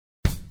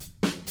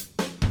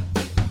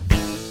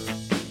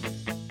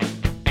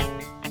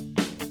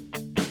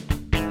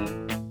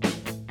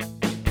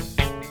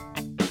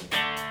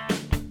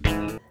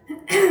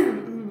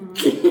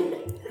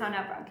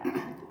no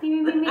broadcast.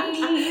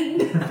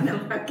 No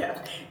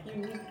broadcast.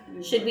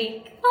 Should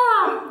we?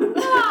 Meow.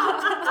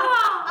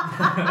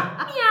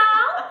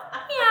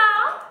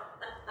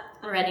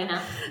 We're ready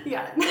now?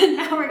 Yeah,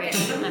 now we're Great.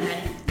 good. I'm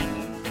ready.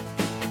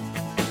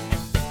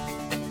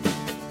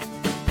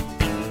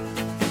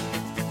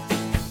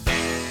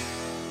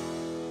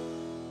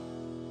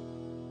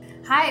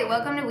 Hi,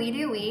 welcome to We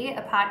Do We,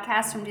 a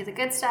podcast from Do the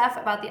Good Stuff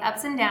about the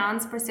ups and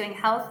downs, pursuing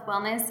health,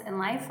 wellness, and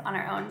life on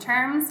our own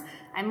terms.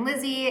 I'm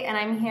Lizzie, and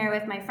I'm here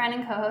with my friend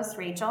and co-host,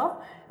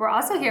 Rachel. We're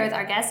also here with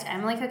our guest,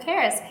 Emily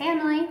Kokaris. Hey,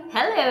 Emily.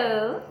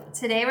 Hello.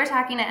 Today we're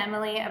talking to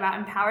Emily about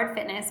empowered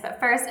fitness, but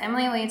first,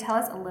 Emily, will you tell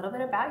us a little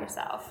bit about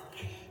yourself?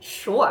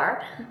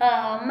 Sure.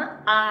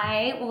 Currently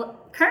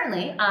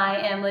I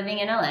am living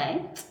in LA.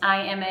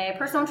 I am a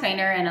personal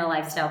trainer and a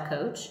lifestyle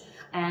coach.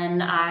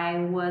 And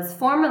I was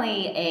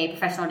formerly a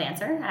professional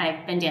dancer.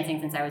 I've been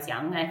dancing since I was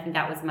young. I think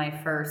that was my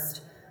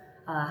first,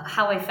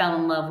 how I fell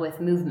in love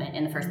with movement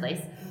in the first place.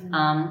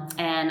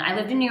 And I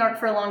lived in New York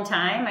for a long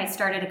time. I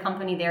started a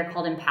company there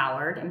called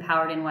Empowered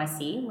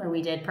NYC, where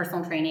we did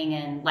personal training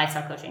and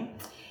lifestyle coaching.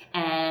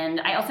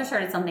 And I also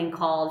started something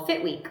called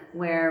Fit Week,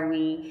 where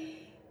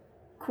we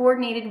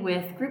coordinated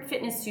with group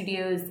fitness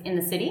studios in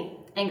the city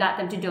and got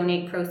them to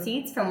donate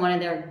proceeds from one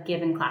of their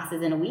given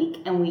classes in a week,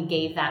 and we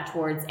gave that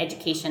towards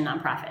education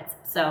nonprofits.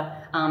 So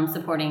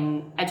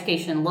supporting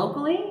education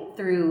locally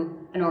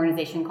through an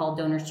organization called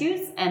Donors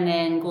Choose, and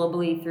then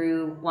globally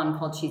through one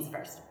called Choose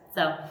First.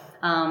 So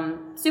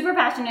super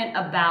passionate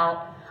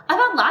about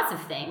lots of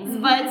things,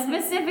 but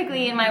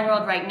specifically in my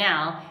world right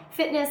now,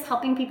 fitness,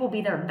 helping people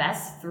be their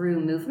best through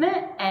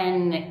movement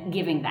and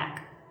giving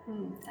back.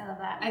 I love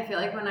that. I feel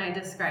like when I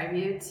describe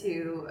you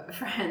to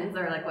friends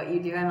or like what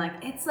you do, I'm like,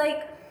 it's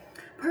like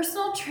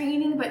personal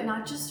training, but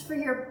not just for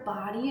your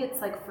body,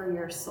 it's like for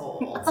your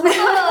soul. Does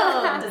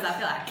that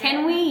feel accurate?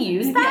 Can we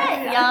use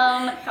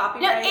that?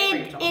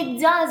 Copyright, No, it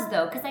does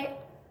though, because I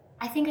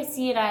think I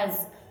see it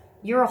as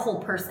you're a whole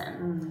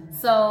person.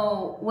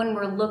 So when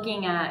we're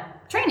looking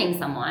at training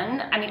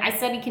someone, I mean, I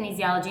studied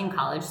kinesiology in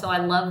college, so I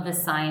love the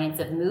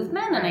science of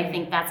movement, and I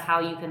think that's how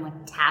you can like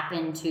tap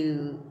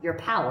into your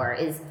power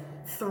is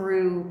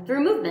through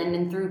movement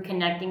and through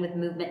connecting with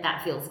movement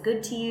that feels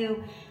good to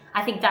you.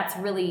 I think that's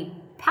really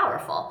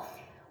powerful.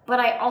 But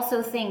I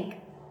also think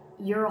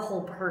you're a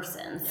whole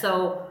person.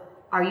 So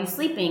are you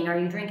sleeping? Are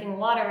you drinking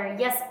water?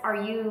 Yes. Are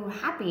you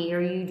happy?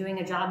 Are you doing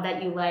a job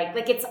that you like?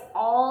 Like they're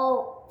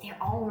all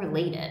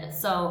related.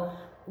 So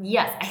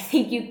yes, I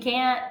think you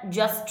can't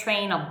just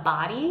train a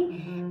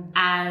body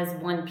as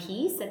one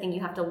piece. I think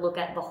you have to look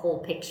at the whole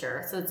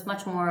picture. So it's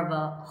much more of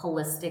a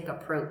holistic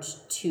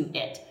approach to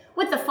it,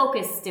 with the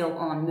focus still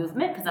on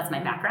movement, because that's my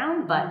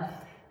background, but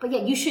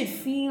yeah, you should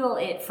feel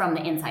it from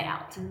the inside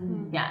out.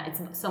 Yeah, it's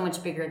so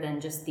much bigger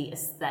than just the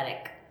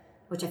aesthetic,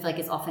 which I feel like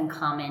is often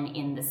common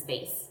in the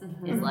space,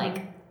 is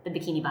like the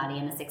bikini body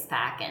and the six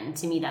pack, and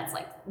to me that's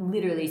like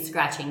literally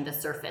scratching the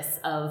surface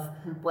of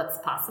what's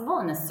possible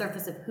and the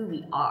surface of who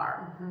we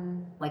are.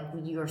 Like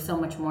you are so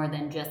much more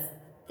than just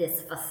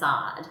this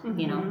facade,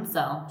 you know,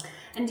 so.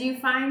 And do you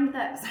find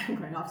that, sorry, I'm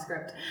going off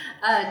script,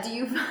 do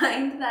you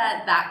find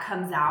that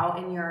comes out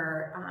in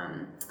your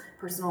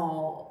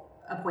personal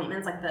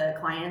appointments, like the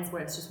clients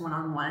where it's just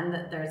one-on-one,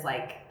 that there's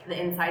like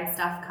the inside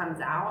stuff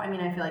comes out? I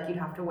mean, I feel like you'd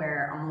have to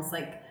wear almost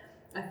like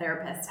a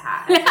therapist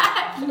hat.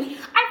 I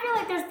feel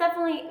like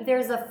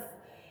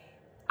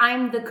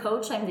I'm the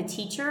coach, I'm the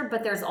teacher,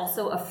 but there's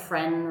also a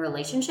friend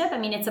relationship. I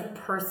mean, it's a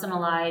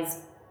personalized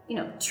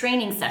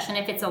training session.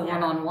 If it's a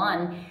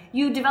one-on-one,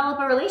 you develop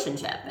a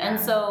relationship. And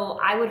so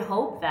I would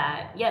hope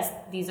that, yes,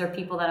 these are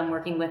people that I'm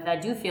working with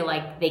that do feel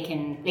like they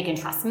can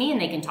trust me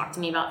and they can talk to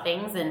me about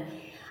things. And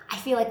I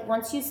feel like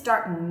once you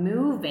start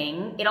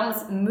moving, it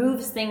almost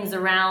moves things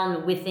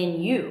around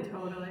within you.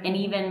 Totally. And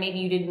even maybe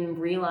you didn't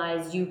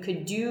realize you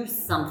could do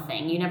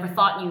something. You never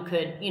thought you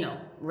could,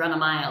 run a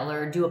mile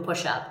or do a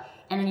push-up.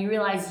 And then you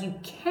realize you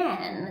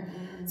can.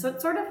 So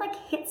it sort of like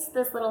hits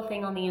this little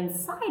thing on the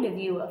inside of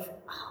you of,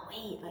 oh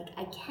wait, like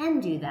I can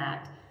do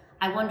that.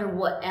 I wonder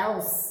what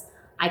else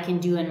I can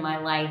do in my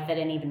life that I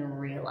didn't even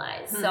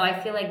realize. So I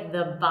feel like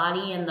the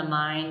body and the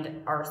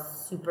mind are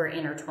super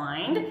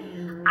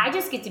intertwined. I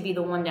just get to be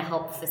the one to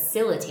help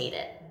facilitate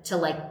it to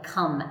like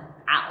come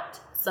out.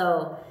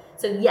 So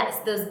yes,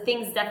 those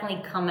things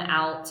definitely come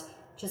out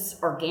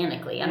just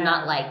organically. I'm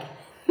not like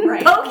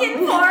poking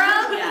for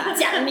them,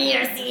 tell me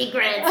your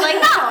secrets.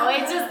 Like, no,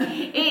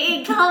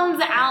 it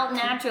comes out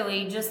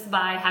naturally just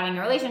by having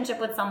a relationship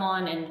with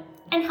someone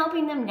and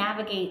helping them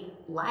navigate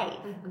life.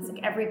 It's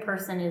like every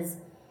person is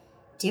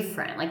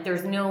different. Like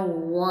there's no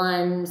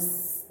one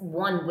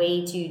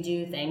way to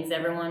do things.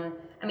 Everyone,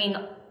 I mean,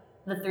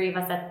 the three of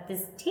us at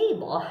this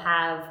table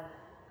have,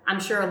 I'm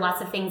sure,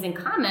 lots of things in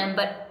common,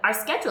 but our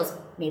schedules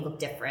may look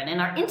different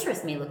and our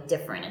interests may look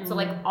different. And so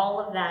like all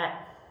of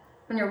that,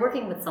 when you're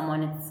working with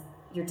someone,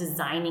 you're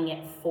designing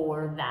it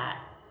for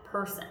that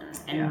person,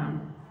 and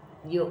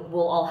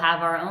we'll all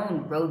have our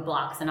own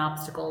roadblocks and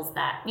obstacles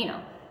that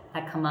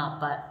that come up.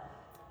 But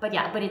but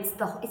it's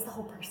the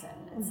whole person.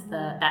 It's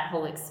that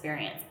whole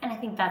experience. And I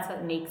think that's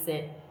what makes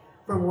it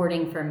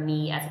rewarding for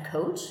me as a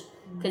coach,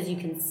 because you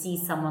can see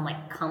someone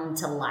like come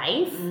to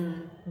life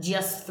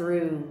just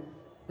through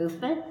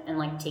movement and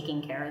like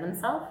taking care of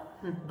themselves.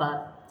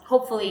 But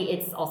hopefully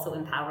it's also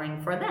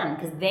empowering for them,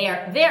 because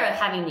they're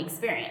having the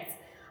experience.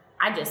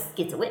 I just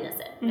get to witness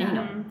it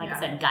and, I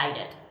said, guide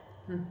it.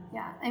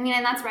 Yeah, I mean,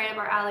 and that's right up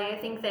our alley. I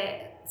think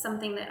that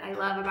something that I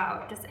love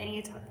about just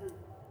any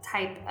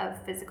type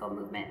of physical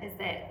movement is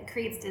that it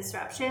creates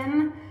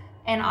disruption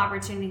and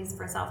opportunities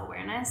for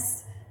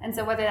self-awareness. And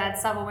so whether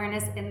that's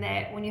self-awareness in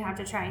that when you have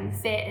to try and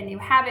fit a new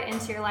habit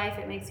into your life,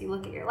 it makes you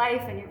look at your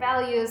life and your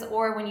values,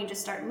 or when you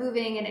just start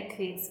moving and it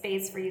creates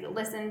space for you to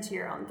listen to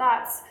your own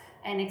thoughts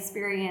and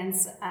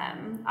experience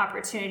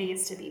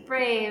opportunities to be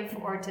brave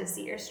or to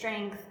see your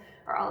strength,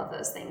 or all of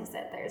those things,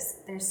 that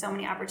there's so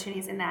many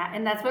opportunities in that.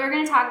 And that's what we're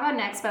going to talk about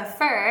next. But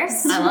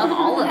first, I love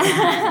all of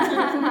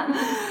that.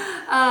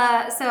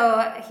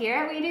 So here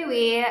at We Do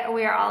we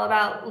are all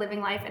about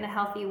living life in a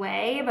healthy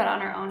way, but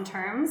on our own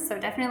terms. So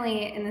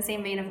definitely in the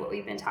same vein of what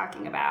we've been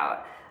talking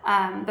about.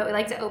 But we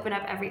like to open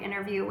up every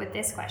interview with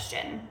this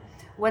question.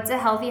 What's a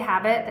healthy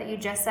habit that you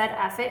just said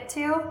F it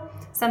to?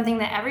 Something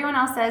that everyone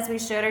else says we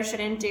should or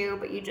shouldn't do,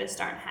 but you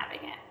just aren't having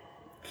it.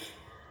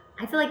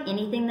 I feel like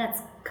anything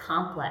that's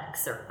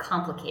complex or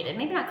complicated,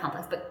 maybe not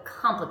complex, but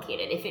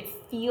complicated, if it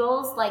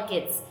feels like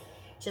it's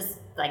just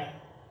like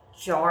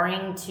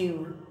jarring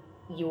to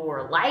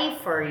your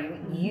life or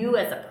you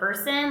as a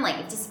person, like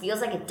it just feels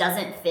like it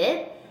doesn't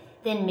fit,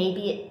 then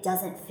maybe it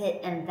doesn't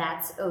fit, and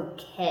that's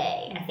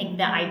okay. I think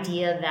the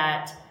idea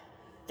that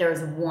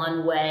there's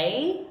one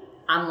way,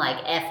 I'm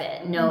like, F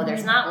it. No,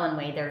 there's not one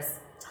way, there's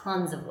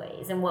tons of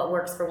ways. And what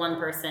works for one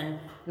person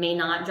may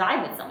not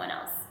jive with someone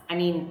else. I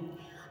mean,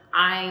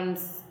 I'm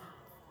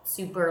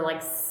super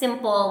like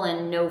simple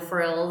and no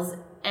frills,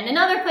 and in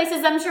other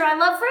places I'm sure I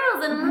love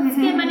frills and let's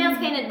get my nails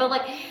painted, but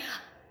like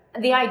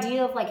the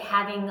idea of like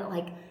having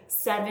like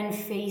 7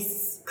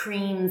 face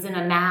creams and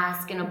a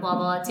mask and a blah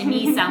blah to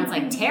me sounds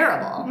like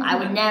terrible. I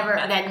would never,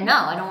 no,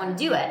 I don't want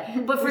to do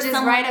it. But for Which is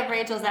someone, right up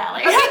Rachel's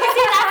alley.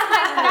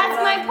 that's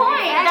my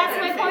point. That's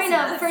my point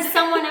of, for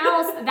someone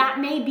else that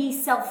may be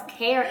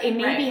self-care. It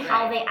may be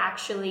how they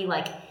actually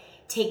like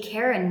take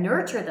care and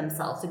nurture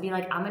themselves, to be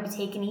like, I'm gonna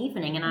take an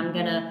evening and I'm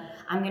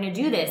gonna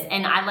do this.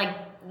 And I like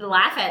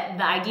laugh at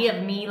the idea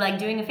of me like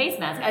doing a face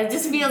mask. It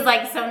just feels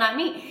like so not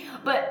me.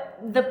 But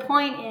the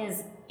point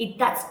is,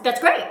 that's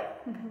great.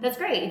 That's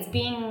great. It's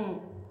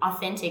being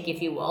authentic,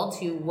 if you will,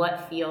 to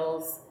what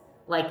feels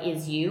like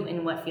is you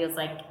and what feels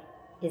like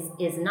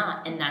is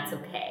not, and that's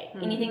okay.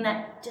 Anything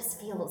that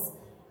just feels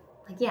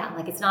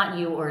like it's not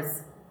you or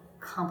is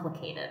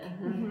complicated.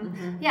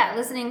 Yeah,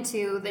 listening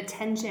to the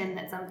tension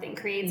that something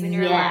creates in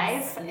your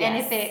life, and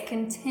if it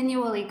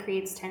continually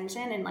creates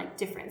tension in like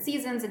different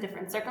seasons and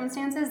different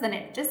circumstances, then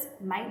it just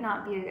might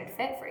not be a good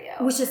fit for you.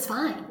 Which is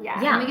fine. Yeah,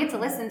 and we get to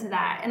listen to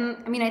that. And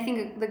I mean, I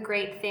think the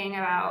great thing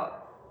about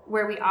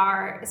where we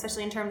are,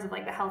 especially in terms of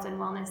like the health and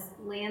wellness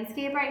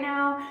landscape right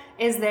now,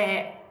 is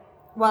that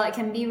while it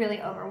can be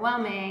really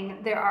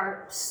overwhelming, there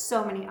are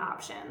so many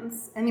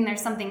options. I mean,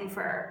 there's something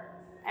for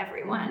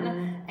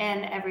everyone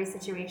and every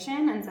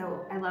situation. And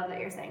so I love that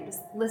you're saying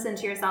just listen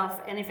to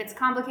yourself, and if it's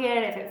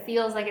complicated, if it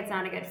feels like it's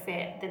not a good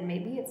fit, then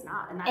maybe it's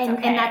not, and that's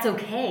okay. And that's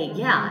okay.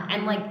 Yeah.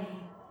 And like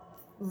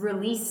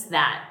release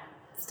that.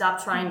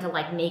 Stop trying to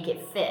like make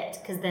it fit,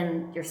 because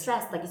then you're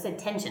stressed. Like you said,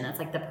 tension, that's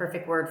like the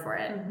perfect word for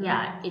it.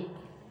 Yeah.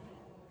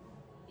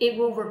 It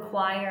will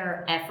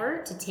require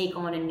effort to take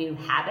on a new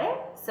habit.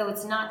 So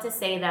it's not to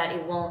say that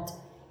you won't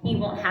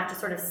have to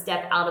sort of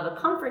step out of a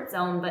comfort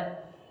zone,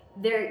 but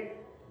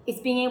it's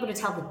being able to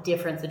tell the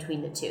difference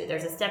between the two.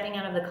 There's a stepping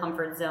out of the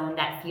comfort zone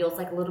that feels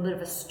like a little bit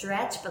of a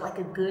stretch, but like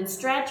a good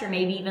stretch, or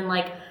maybe even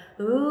like,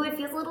 ooh, it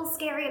feels a little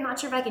scary. I'm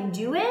not sure if I can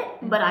do it,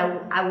 but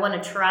I want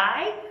to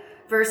try,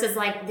 versus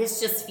like,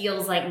 this just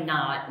feels like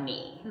not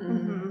me.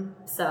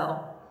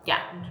 So,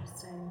 yeah.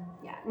 Interesting.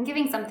 Yeah, and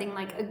giving something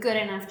like a good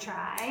enough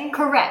try.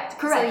 Correct.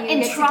 So you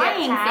and get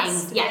trying to get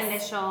past things. the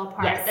initial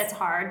part that's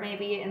hard,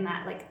 maybe, in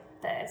that like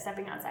the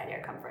stepping outside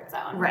your comfort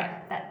zone.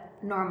 Right. That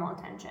normal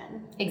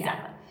tension.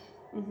 Exactly.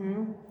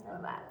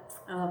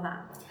 I love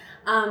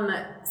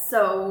that.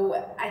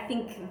 So I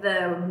think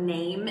the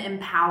name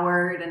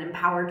Empowered and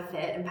Empowered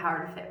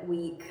Fit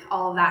Week,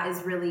 all of that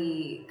is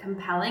really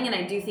compelling. And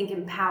I do think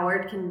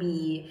empowered can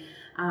be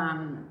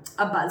a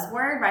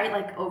buzzword, right?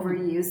 Like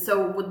overused.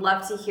 So would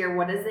love to hear,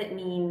 what does it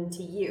mean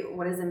to you?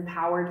 What is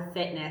empowered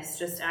fitness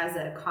just as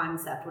a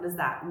concept? What does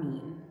that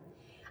mean?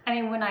 I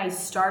mean, when I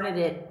started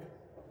it,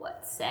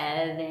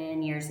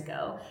 7 years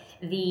ago,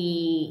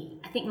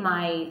 I think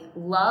my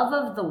love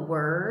of the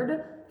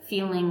word,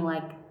 feeling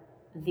like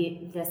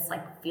this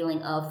like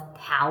feeling of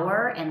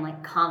power and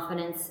like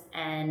confidence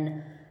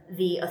and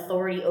the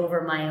authority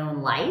over my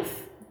own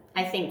life,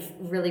 I think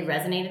really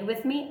resonated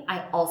with me.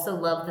 I also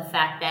love the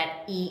fact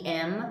that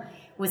EM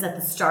was at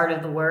the start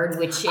of the word,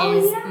 which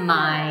is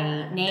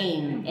my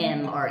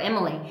name, or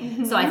Emily.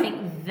 Mm-hmm. So I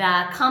think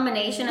the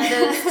combination of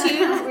those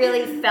two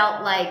really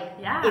felt like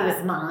it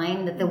was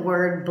mine, that the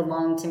word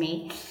belonged to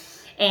me.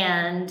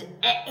 And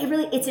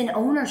it's an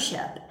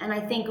ownership. And I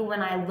think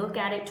when I look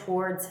at it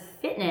towards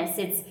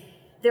fitness,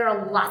 there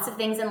are lots of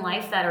things in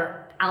life that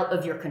are out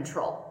of your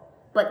control.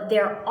 But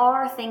there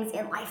are things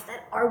in life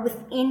that are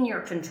within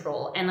your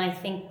control. And I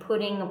think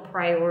putting a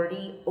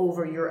priority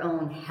over your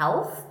own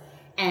health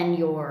and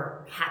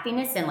your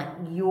happiness and like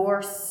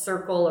your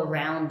circle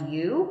around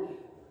you,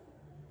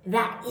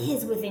 that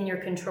is within your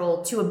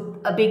control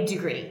to a big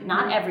degree.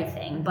 Not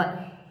everything,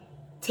 but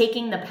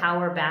taking the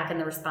power back and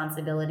the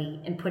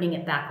responsibility and putting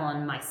it back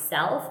on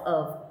myself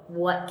of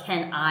what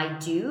can I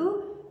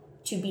do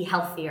to be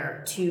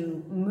healthier,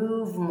 to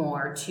move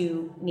more,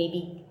 to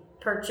maybe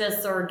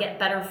purchase or get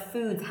better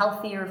foods,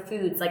 healthier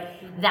foods.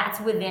 Like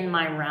that's within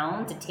my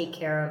realm to take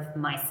care of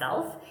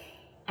myself.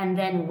 And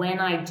then when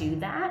I do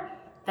that,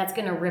 that's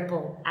going to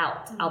ripple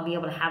out. I'll be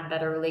able to have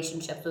better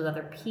relationships with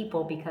other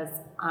people because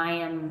I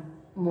am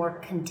more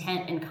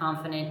content and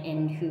confident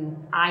in who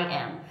I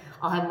am.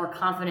 I'll have more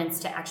confidence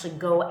to actually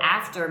go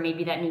after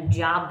maybe that new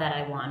job that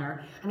I want.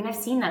 Or I've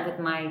seen that with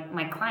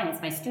my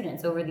clients, my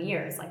students over the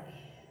years. Like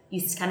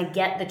you just kind of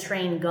get the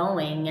train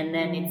going, and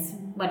then it's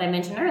what I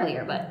mentioned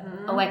earlier, but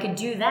I could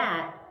do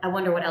that. I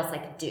wonder what else I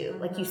could do.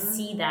 Like you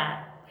see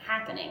that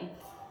happening.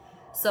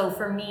 So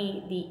for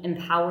me, the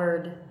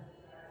empowered,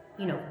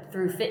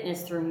 through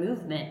fitness, through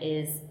movement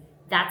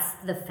that's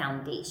the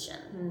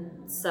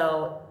foundation.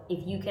 So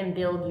if you can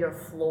build your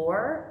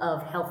floor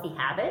of healthy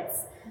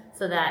habits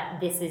so that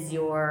this is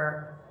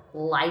your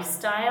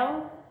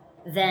lifestyle,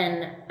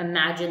 then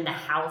imagine the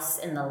house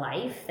and the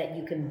life that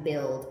you can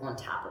build on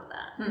top of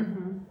that.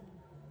 Mm-hmm.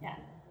 Yeah,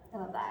 I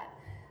love that.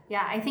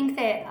 Yeah, I think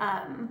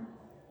that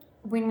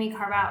when we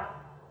carve out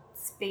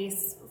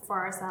space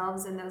for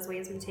ourselves in those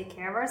ways we take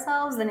care of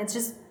ourselves, then it's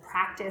just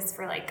practice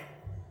for like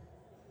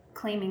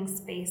claiming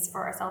space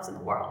for ourselves in the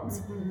world.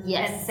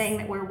 Yes. And saying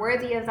that we're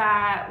worthy of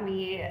that.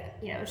 We,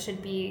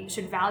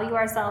 should value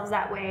ourselves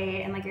that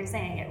way. And like you're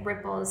saying, it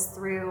ripples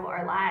through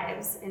our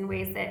lives in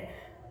ways that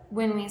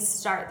when we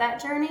start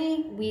that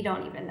journey, we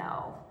don't even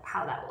know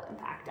how that will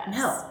impact us.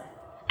 No.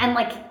 And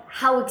like,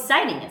 how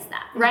exciting is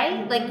that,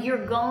 right? Like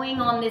you're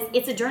going on this,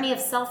 it's a journey of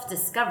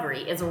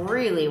self-discovery is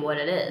really what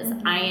it is.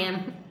 I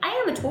am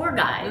a tour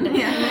guide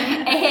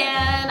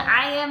and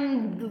I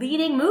am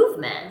leading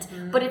movement,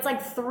 but it's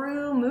like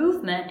through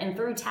movement and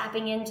through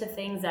tapping into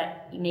things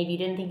that maybe you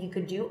didn't think you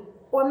could do,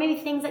 or maybe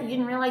things that you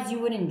didn't realize you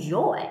would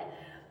enjoy.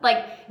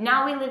 Like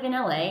now we live in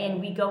LA and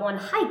we go on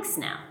hikes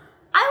now.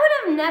 I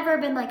would have never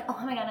been like,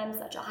 oh my God, I'm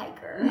such a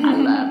hiker. I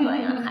love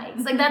going on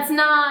hikes. Like that's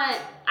not,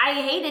 I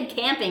hated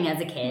camping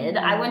as a kid.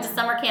 I went to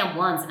summer camp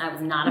once and I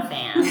was not a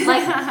fan.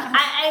 Like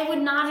I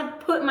would not have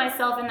put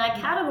myself in that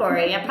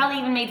category. I probably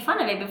even made fun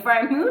of it before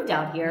I moved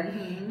out here.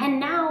 And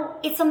now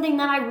it's something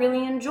that I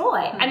really enjoy.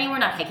 I mean, we're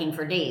not hiking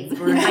for days.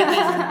 We're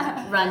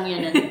hiking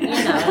Runyon and you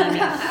know what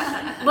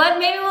I mean. But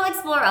maybe we'll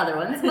explore other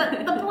ones.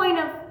 But the point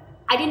of,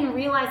 I didn't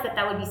realize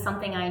that would be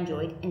something I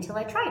enjoyed until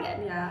I tried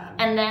it. Yeah.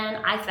 And then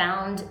I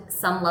found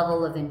some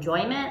level of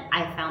enjoyment.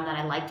 I found that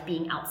I liked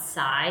being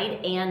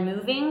outside and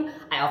moving.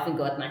 I often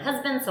go with my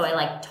husband, so I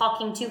like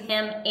talking to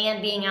him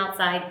and being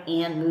outside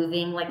and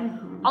moving. Like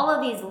all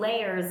of these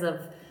layers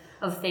of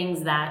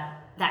things that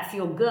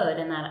feel good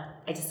and that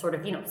I just sort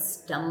of,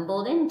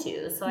 stumbled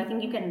into. So I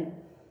think you can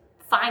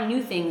find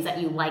new things that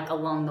you like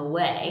along the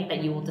way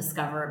that you will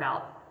discover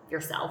about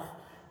yourself.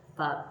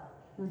 But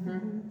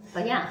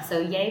yeah, so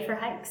yay for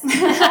hikes. We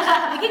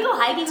can go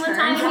hiking one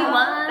time if you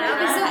want. That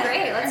would be so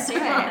great. Let's do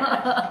it.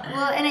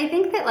 Well, and I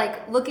think that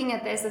like looking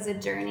at this as a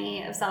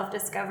journey of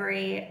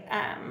self-discovery,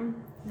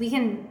 we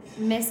can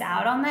miss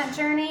out on that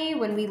journey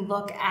when we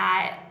look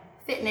at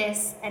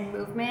fitness and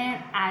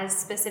movement as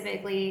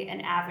specifically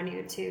an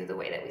avenue to the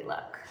way that we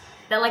look.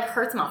 That like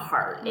hurts my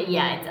heart.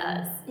 Yeah, it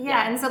does.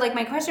 Yeah, and so like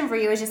my question for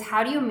you is just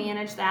how do you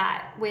manage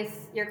that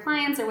with your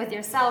clients or with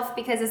yourself?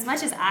 Because as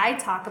much as I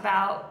talk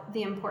about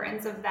the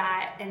importance of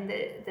that and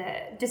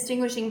the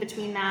distinguishing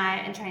between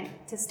that and trying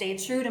to stay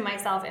true to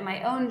myself in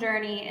my own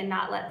journey and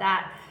not let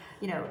that,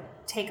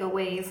 take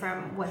away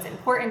from what's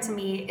important to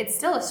me, it's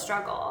still a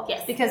struggle.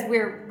 Yes. Because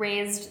we're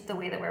raised the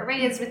way that we're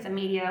raised with the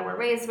media we're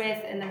raised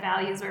with and the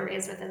values we're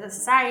raised with as a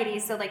society.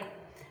 So like,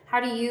 how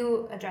do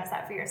you address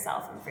that for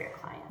yourself and for your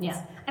clients?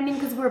 Yeah, I mean,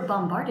 because we're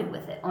bombarded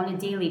with it on a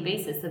daily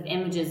basis of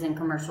images and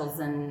commercials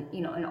and,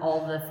 and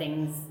all the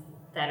things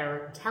that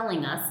are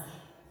telling us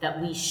that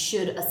we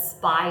should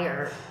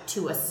aspire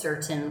to a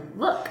certain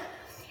look.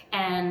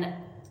 And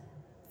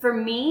for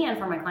me and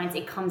for my clients,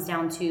 it comes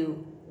down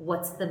to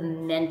what's the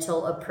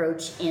mental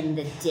approach in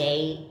the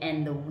day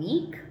and the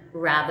week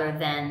rather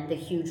than the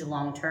huge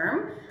long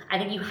term. I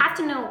think you have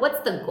to know what's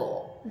the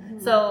goal.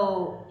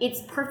 So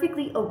it's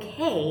perfectly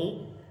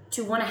okay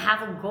to want to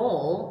have a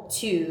goal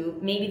to,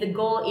 maybe the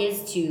goal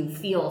is to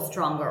feel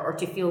stronger or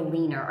to feel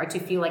leaner or to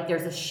feel like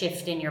there's a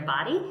shift in your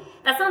body.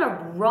 That's not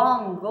a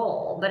wrong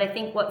goal, but I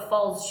think what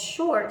falls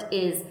short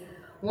is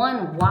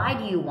One, why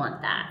do you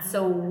want that?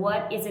 So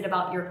what is it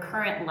about your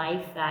current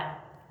life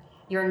that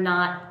you're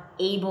not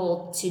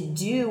able to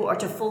do or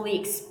to fully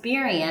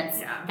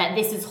experience that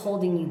this is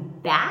holding you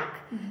back?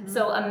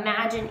 So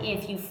imagine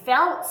if you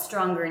felt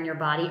stronger in your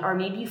body, or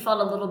maybe you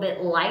felt a little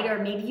bit lighter,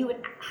 maybe you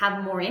would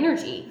have more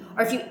energy.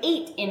 Or if you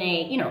ate in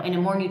a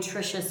more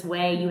nutritious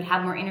way, you would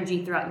have more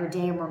energy throughout your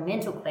day, or more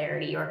mental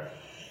clarity. Or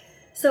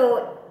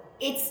so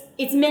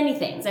it's many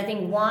things. I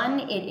think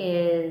one, it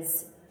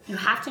is you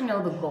have to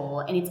know the goal,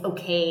 and it's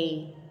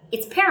okay.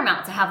 It's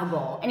paramount to have a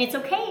goal, and it's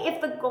okay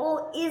if the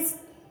goal is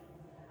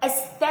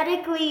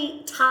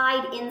aesthetically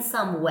tied in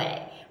some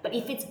way. But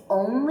if it's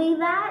only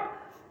that,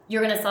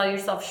 you're going to sell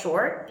yourself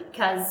short,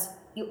 because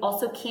you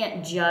also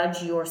can't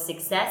judge your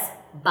success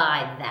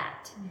by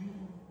that.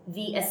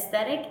 The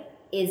aesthetic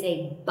is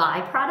a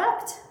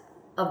byproduct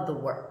of the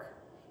work.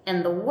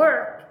 And the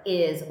work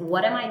is,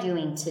 what am I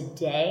doing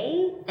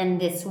today and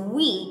this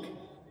week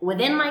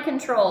within my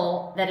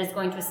control that is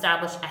going to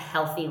establish a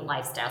healthy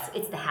lifestyle? So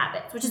it's the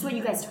habits, which is what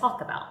you guys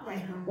talk about. Right.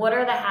 What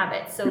are the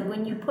habits? So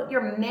when you put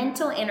your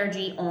mental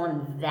energy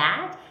on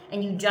that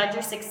and you judge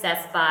your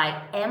success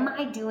by, am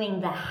I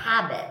doing the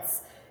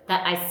habits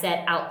that I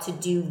set out to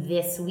do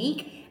this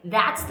week?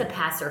 That's the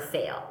pass or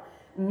fail.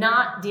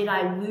 Not, did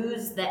I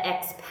lose the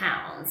X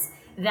pounds?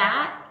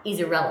 That is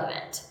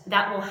irrelevant.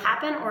 That will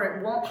happen or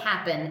it won't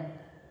happen,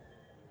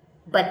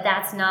 but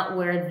that's not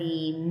where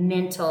the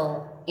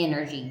mental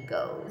energy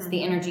goes.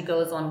 The energy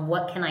goes on,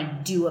 what can I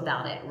do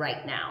about it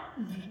right now?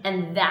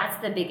 And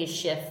that's the biggest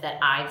shift that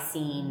I've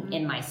seen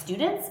in my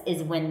students,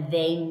 is when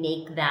they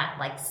make that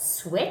like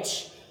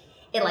switch,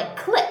 it like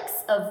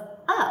clicks of,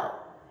 oh,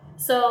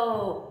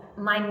 so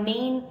my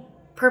main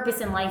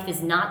purpose in life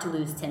is not to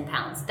lose 10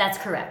 pounds. That's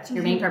correct.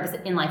 Your main purpose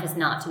in life is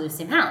not to lose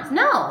 10 pounds.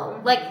 No,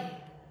 like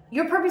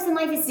your purpose in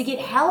life is to get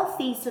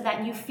healthy so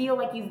that you feel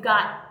like you've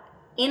got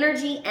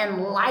energy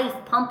and life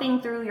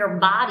pumping through your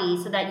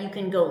body so that you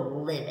can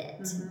go live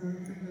it.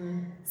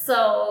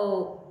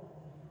 So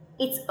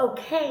it's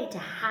okay to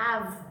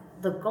have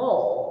the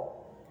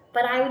goal,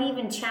 but I would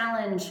even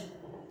challenge,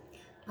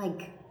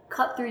 like,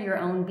 cut through your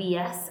own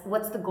BS.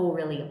 What's the goal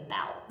really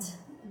about?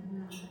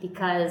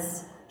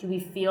 Because do we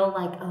feel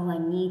like, oh, I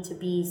need to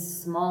be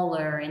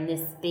smaller in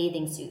this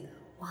bathing suit?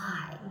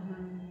 Why?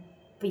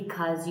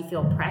 Because you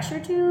feel pressure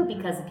to?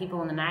 Because the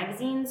people in the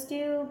magazines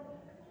do?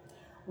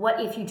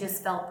 What if you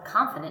just felt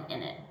confident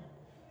in it?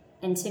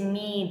 And to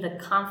me, the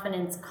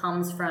confidence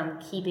comes from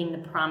keeping the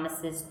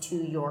promises to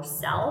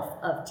yourself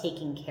of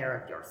taking care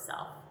of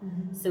yourself.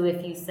 So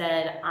if you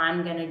said,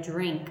 I'm going to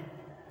drink,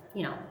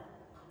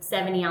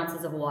 70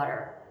 ounces of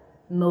water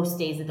most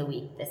days of the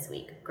week this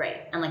week, great.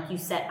 And like you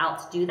set out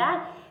to do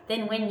that,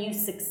 then when you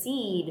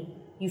succeed,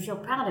 you feel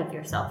proud of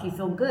yourself. You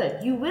feel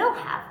good. You will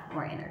have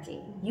more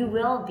energy. You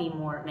will be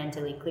more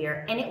mentally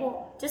clear. And it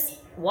will, just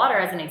water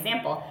as an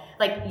example,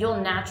 like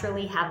you'll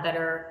naturally have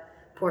better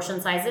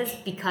portion sizes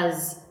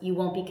because you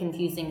won't be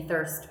confusing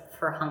thirst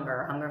for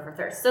hunger or hunger for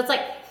thirst. So it's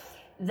like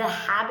the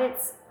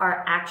habits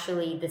are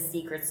actually the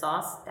secret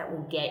sauce that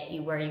will get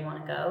you where you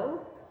want to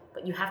go,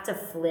 but you have to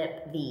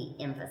flip the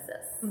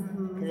emphasis.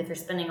 Because if you're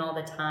spending all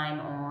the time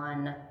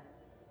on,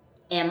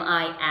 am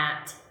I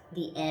at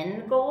the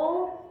end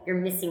goal, you're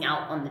missing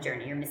out on the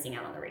journey. You're missing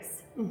out on the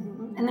race.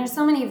 And there's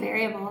so many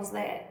variables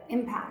that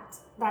impact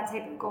that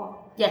type of goal.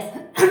 Yes.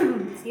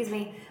 Excuse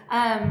me.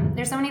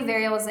 There's so many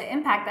variables that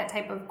impact that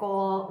type of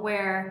goal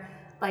where,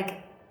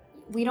 like,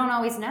 we don't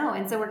always know.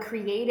 And so we're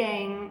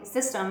creating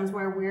systems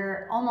where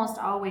we're almost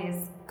always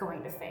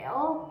going to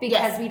fail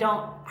because we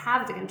don't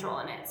have the control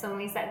in it. So when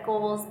we set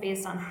goals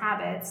based on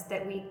habits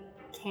that we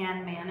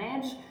can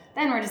manage,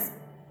 then we're just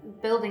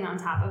building on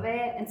top of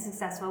it in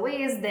successful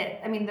ways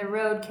that, the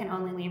road can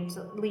only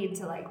lead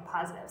to like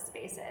positive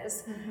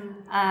spaces.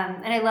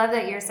 And I love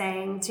that you're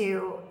saying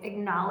to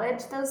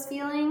acknowledge those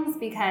feelings,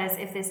 because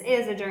if this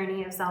is a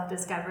journey of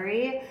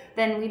self-discovery,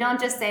 then we don't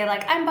just say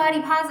like, I'm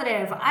body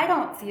positive, I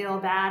don't feel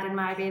bad in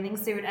my bathing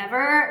suit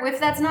ever, if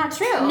that's not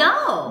true.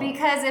 No.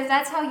 Because if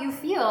that's how you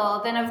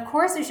feel, then of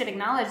course you should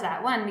acknowledge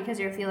that, one, because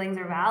your feelings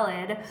are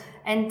valid,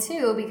 and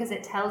two, because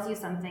it tells you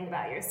something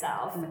about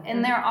yourself.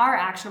 And there are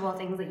actionable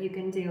things that you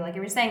can do. Like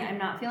you were saying, I'm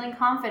not feeling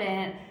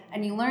confident,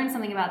 and you learn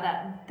something about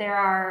that. There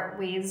are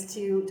ways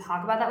to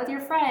talk about that with your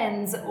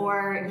friends,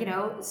 or,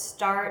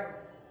 start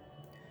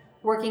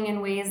working in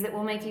ways that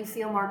will make you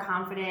feel more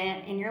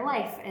confident in your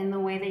life, in the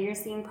way that you're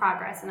seeing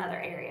progress in other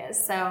areas.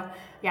 So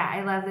yeah,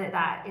 I love that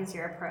that is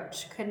your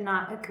approach. Could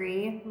not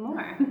agree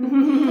more.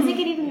 Because it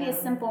could even be a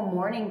simple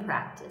morning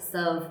practice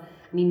of,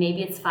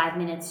 maybe it's 5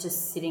 minutes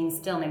just sitting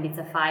still. Maybe it's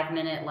a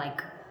 5-minute,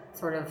 like,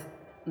 sort of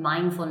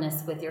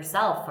mindfulness with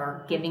yourself,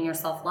 or giving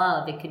yourself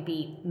love. It could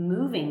be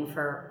moving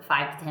for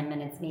 5 to 10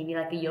 minutes, maybe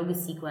like a yoga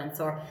sequence,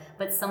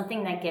 but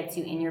something that gets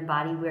you in your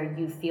body where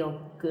you feel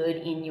good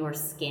in your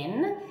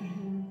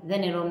skin.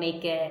 Then it'll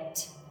make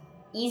it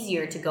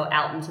easier to go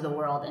out into the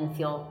world and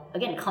feel,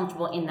 again,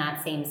 comfortable in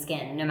that same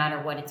skin, no matter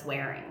what it's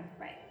wearing.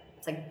 Right.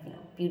 It's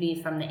like,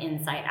 beauty from the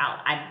inside out.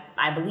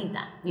 I believe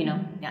that,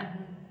 Yeah.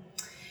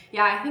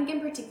 Yeah, I think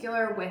in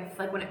particular with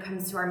like when it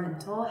comes to our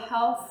mental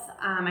health,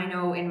 I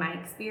know in my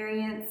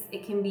experience,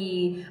 it can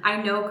be, I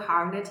know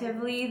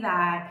cognitively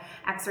that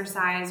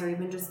exercise or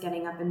even just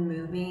getting up and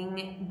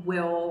moving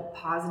will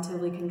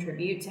positively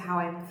contribute to how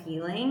I'm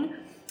feeling.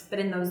 But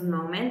in those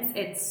moments,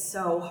 it's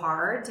so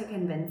hard to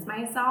convince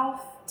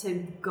myself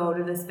to go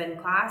to the spin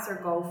class or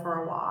go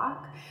for a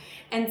walk.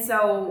 And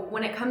so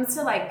when it comes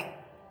to like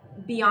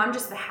beyond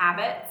just the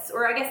habits,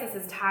 or I guess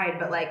this is tied,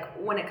 but like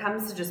when it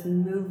comes to just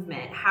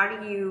movement, how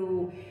do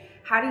you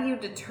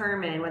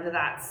determine whether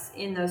that's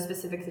in those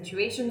specific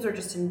situations or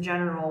just in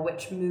general,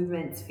 which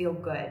movements feel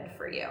good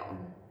for you?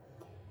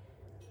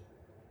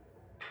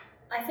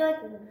 I feel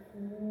like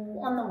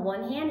on the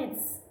one hand,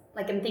 it's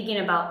like I'm thinking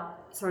about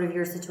sort of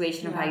your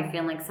situation of how you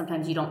feel like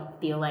sometimes you don't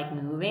feel like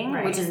moving,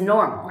 which is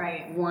normal.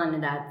 Right. One,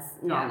 that's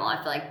normal.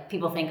 I feel like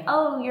people think,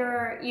 oh,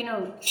 you're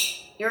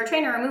a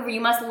trainer or a mover,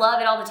 you must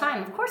love it all the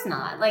time. Of course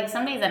not. Like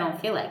some days I don't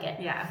feel like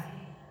it. Yeah.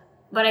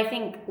 But I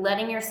think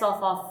letting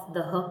yourself off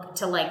the hook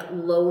to like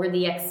lower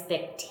the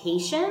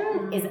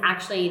expectation is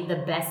actually the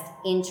best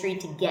entry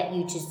to get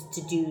you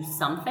to do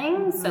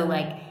something. So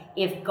like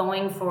if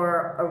going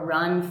for a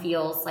run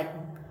feels like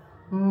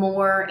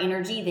more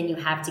energy than you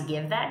have to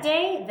give that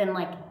day, then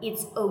like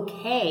it's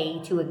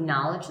okay to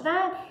acknowledge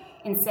that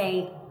and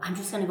say, I'm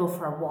just gonna go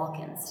for a walk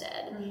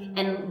instead.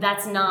 And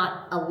that's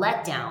not a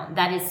letdown.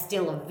 That is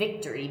still a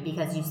victory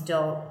because you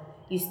still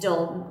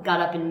got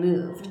up and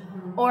moved.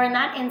 Or in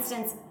that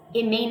instance,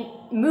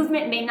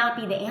 movement may not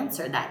be the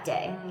answer that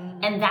day.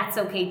 And that's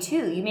okay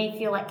too. You may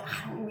feel like,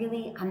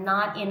 I'm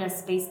not in a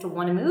space to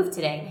want to move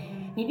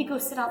today. Maybe go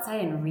sit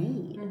outside and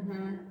read.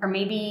 Or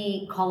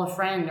maybe call a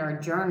friend or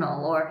a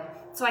journal.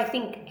 So I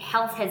think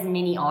health has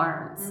many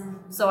arms.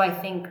 So I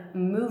think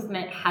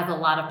movement has a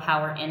lot of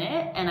power in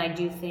it. And I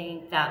do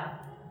think that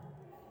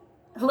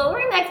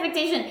lowering the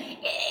expectation,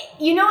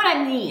 you know what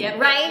I mean,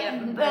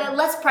 right?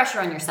 Less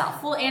pressure on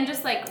yourself. Well, and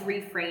just like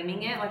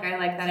reframing it. Like I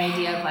like that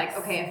idea of like,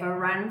 okay, if a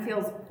run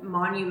feels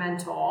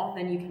monumental,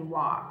 then you can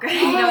walk.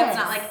 You know, it's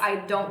not like I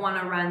don't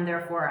want to run,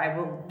 therefore I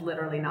will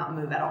literally not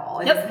move at all.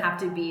 It doesn't have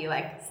to be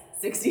like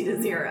 60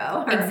 to 0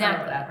 or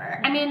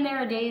whatever. I mean, there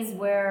are days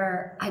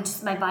where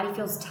my body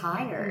feels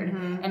tired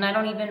and I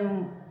don't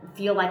even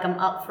feel like I'm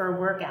up for a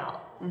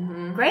workout.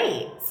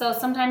 Great. So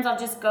sometimes I'll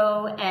just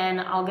go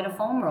and I'll get a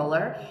foam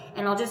roller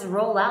and I'll just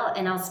roll out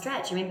and I'll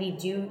stretch and maybe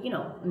do,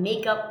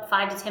 make up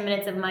 5 to 10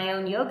 minutes of my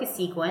own yoga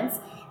sequence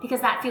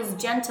because that feels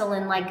gentle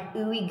and like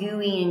ooey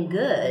gooey and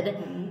good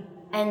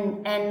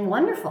and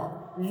wonderful.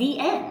 The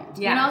end.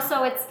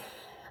 So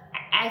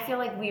I feel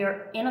like we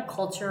are in a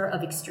culture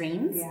of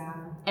extremes. Yeah.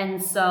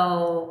 And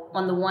so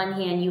on the one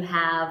hand, you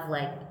have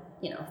like,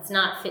 it's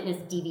not fitness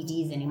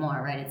DVDs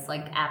anymore, right? It's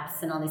like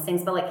apps and all these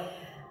things. But like,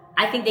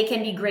 I think they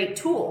can be great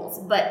tools.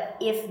 But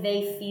if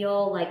they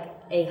feel like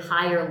a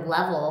higher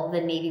level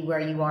than maybe where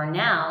you are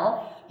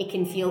now, it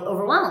can feel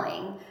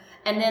overwhelming.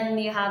 And then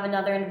you have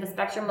another end of the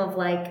spectrum of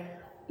like,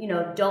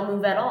 don't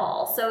move at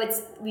all. So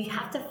we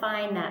have to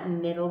find that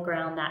middle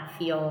ground that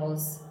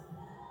feels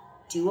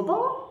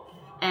doable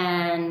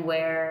and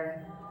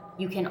where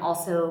you can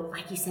also,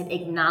 like you said,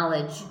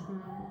 acknowledge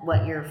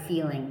what you're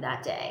feeling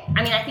that day.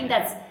 I mean, I think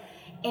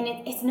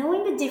it's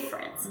knowing the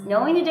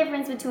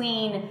difference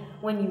between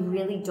when you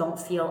really don't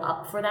feel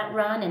up for that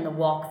run and the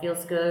walk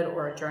feels good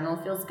or a journal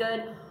feels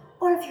good,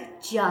 or if you're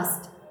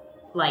just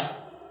like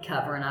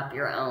covering up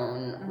your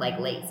own like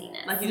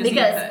laziness. Like you just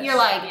because you're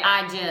like,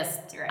 I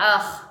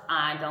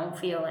don't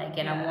feel like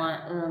it. I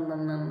want,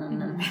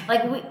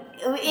 like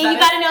you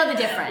got to know the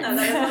difference.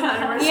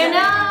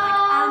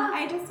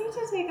 I just need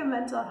to take a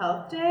mental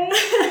health day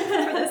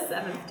for the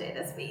 7th day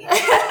this week.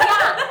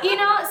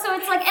 So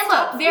it's like, and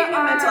look, there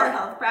are mental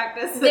health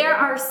practice. There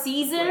are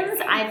seasons.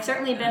 I've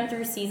certainly been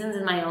through seasons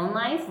in my own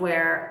life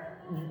where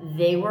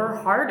they were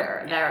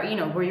harder.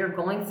 Where you're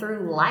going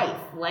through life.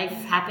 Life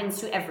happens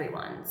to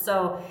everyone.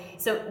 So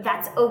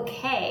that's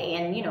okay.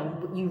 And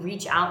you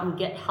reach out and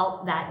get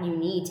help that you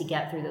need to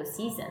get through those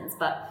seasons.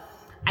 But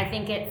I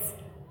think it's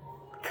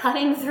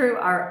cutting through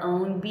our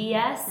own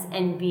BS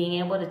and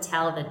being able to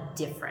tell the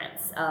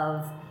difference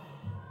of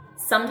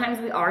sometimes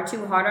we are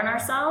too hard on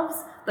ourselves,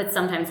 but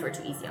sometimes we're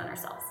too easy on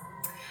ourselves.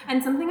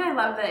 And something I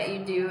love that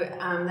you do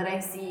that I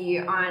see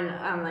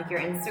on like your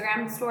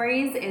Instagram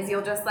stories is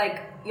you'll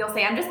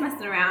say I'm just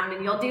messing around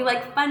and you'll do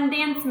like fun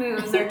dance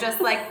moves or just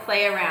like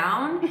play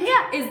around.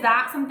 Yeah. Is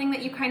that something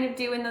that you kind of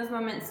do in those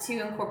moments to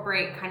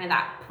incorporate kind of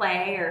that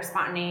play or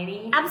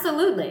spontaneity?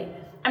 Absolutely.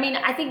 I mean,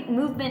 I think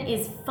movement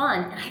is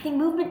fun. And I think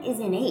movement is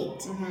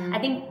innate. I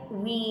think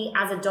we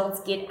as adults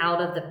get out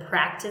of the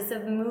practice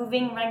of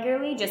moving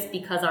regularly just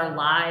because our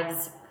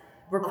lives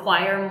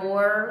require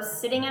more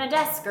sitting at a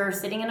desk or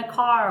sitting in a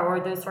car or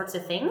those sorts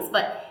of things.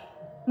 But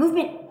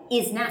movement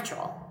is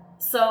natural.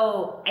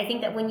 So I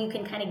think that when you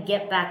can kind of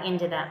get back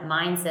into that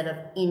mindset of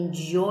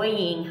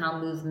enjoying how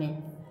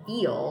movement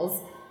feels,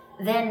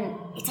 then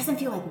it doesn't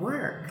feel like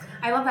work.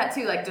 I love that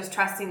too, like just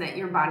trusting that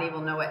your body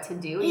will know what to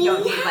do. You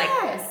don't need like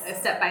a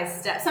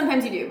step-by-step.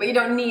 Sometimes you do, but you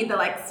don't need the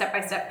like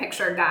step-by-step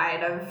picture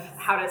guide of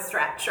how to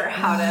stretch or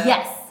how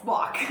to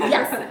walk.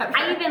 Yes.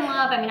 I even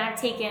love,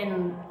 I've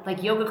taken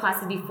like yoga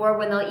classes before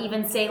when they'll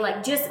even say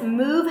like, just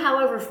move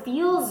however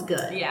feels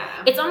good. Yeah.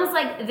 It's almost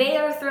like they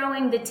are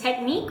throwing the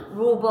technique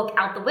rule book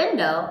out the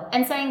window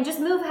and saying, just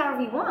move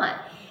however you want.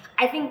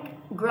 I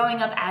think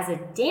growing up as a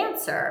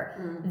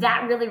dancer,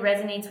 that really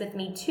resonates with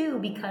me too,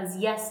 because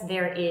yes,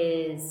 there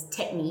is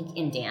technique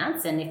in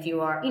dance. And if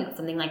you are,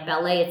 something like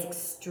ballet, it's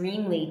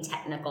extremely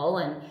technical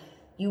and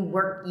you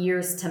work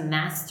years to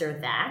master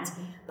that.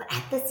 But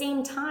at the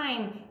same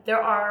time,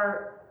 there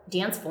are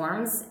dance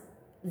forms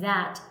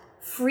that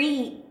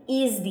free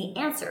is the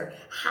answer.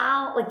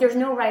 There's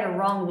no right or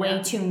wrong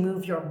way to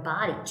move your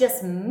body.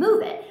 Just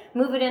move it.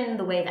 Move it in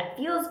the way that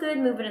feels good.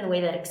 Move it in the way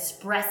that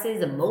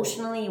expresses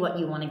emotionally what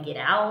you want to get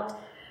out.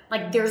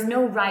 Like, there's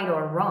no right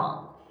or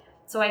wrong.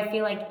 So I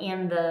feel like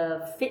in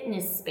the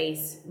fitness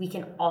space, we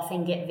can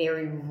often get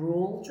very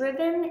rule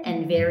driven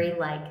and very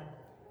like,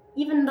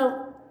 even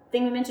the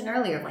thing we mentioned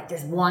earlier, like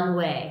there's one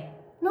way.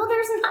 No,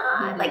 there's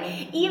not. Like,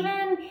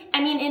 even,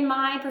 in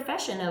my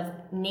profession of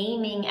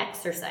naming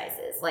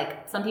exercises,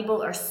 like some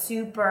people are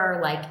super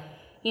like,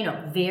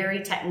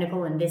 very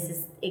technical and this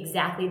is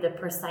exactly the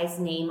precise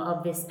name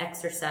of this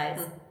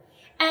exercise.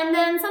 And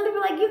then some people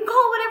are like, you can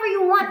call it whatever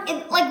you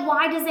want.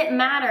 Why does it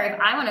matter if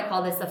I want to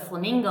call this a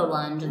flamingo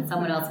lunge and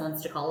someone else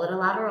wants to call it a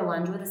lateral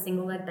lunge with a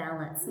single leg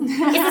balance? It's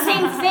the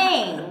same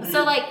thing.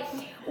 So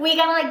we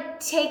gotta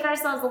take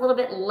ourselves a little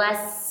bit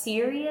less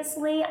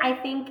seriously, I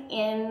think,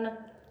 in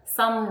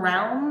some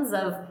realms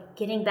of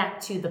getting back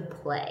to the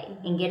play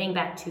and getting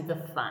back to the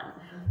fun.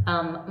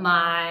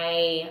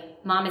 My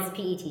mom is a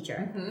PE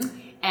teacher,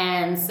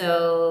 and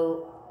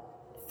so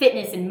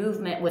fitness and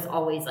movement was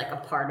always like a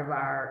part of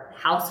our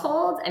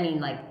household.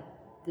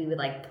 We would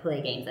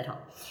play games at home,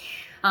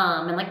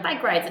 and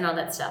bike rides and all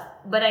that stuff.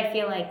 But I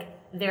feel like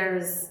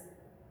there's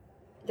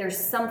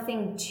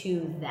something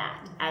to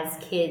that. As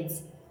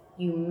kids,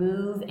 you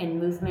move, and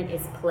movement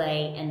is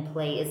play, and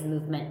play is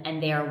movement,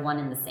 and they are one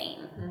and the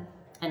same.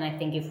 And I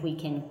think if we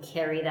can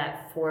carry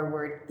that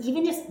forward,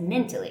 even just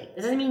mentally, it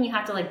doesn't mean you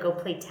have to go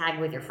play tag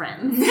with your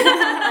friends. You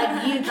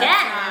can.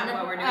 That's not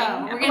what we're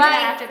doing. We're gonna do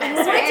that after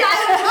this, right? Which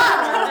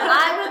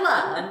I would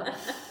love.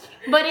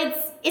 But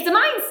it's a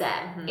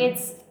mindset.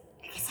 It's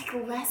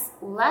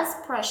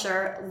less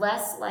pressure,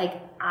 less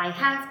I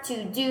have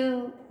to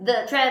do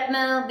the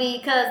treadmill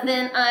because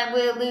then I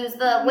will lose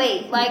the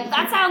weight.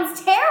 That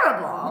sounds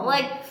terrible.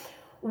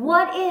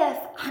 What if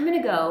I'm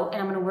going to go and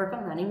I'm going to work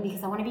on running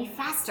because I want to be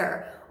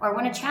faster, or I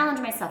want to challenge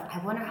myself. I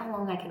wonder how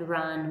long I could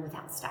run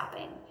without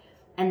stopping.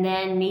 And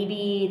then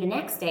maybe the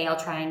next day I'll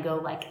try and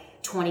go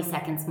 20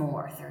 seconds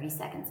more, 30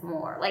 seconds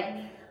more.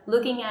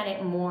 Looking at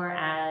it more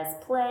as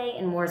play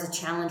and more as a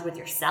challenge with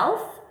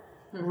yourself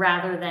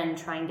rather than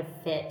trying to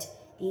fit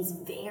these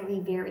very,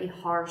 very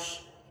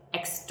harsh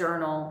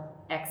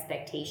external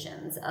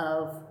expectations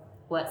of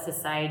what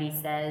society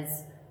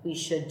says we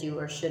should do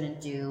or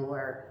shouldn't do,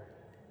 or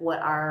what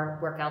our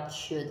workout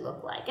should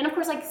look like. And of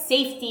course,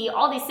 safety,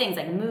 all these things,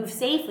 move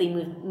safely,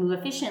 move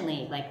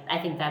efficiently. I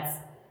think that's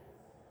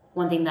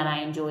one thing that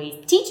I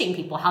enjoy teaching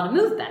people, how to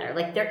move better.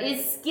 There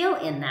is skill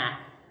in that.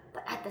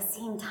 But at the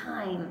same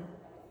time,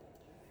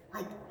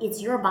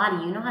 it's your body.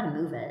 You know how to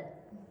move it.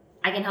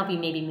 I can help you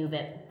maybe move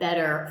it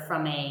better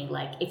from a,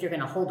 if you're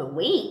going to hold a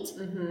weight,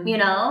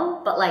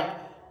 But,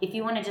 if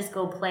you want to just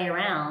go play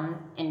around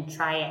and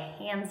try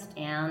a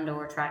handstand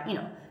or try,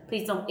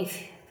 please don't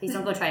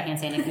go try a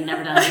handstand if you've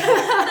never done it.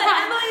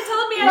 Emily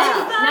told me I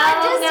should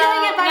not. Just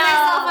doing it by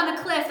myself on a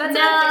cliff. That's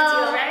a big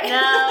deal, right?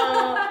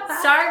 No.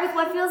 Start with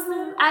what feels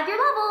at your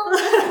level.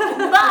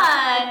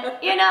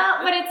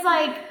 But it's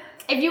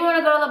if you want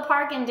to go to the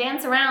park and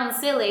dance around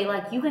silly,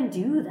 you can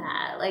do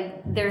that.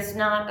 There's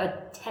not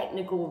a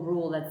technical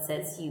rule that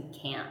says you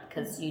can't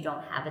because you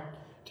don't have a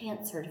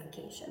dance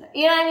certification.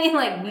 You know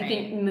what I mean?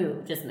 You can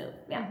move, just move.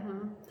 Yeah.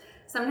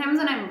 Sometimes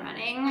when I'm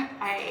running,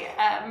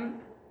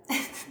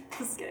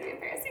 this is gonna be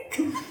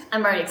embarrassing.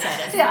 I'm already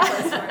excited. Yeah.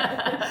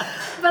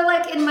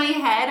 But in my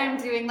head, I'm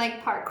doing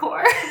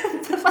parkour.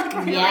 But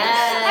really,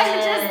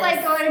 I'm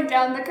just going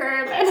down the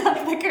curb and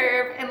up the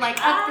curb and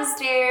up the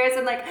stairs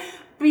and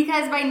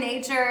because by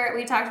nature,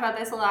 we talked about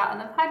this a lot on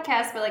the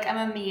podcast, but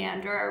I'm a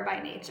meanderer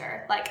by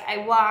nature.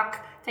 I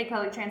walk, take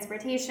public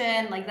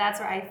transportation, that's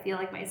where I feel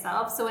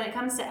myself. So when it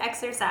comes to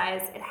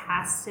exercise, it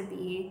has to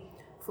be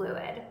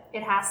fluid.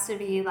 It has to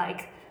be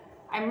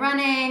I'm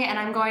running and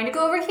I'm going to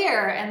go over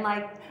here and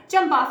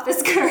jump off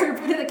this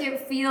curb.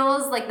 It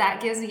feels like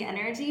that gives me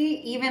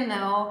energy, even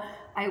though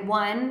I,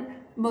 one,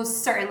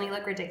 most certainly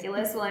look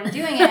ridiculous while I'm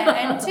doing it,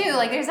 and two,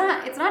 it's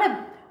not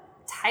a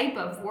type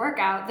of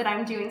workout that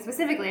I'm doing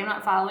specifically. I'm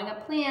not following a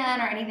plan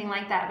or anything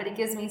like that, but it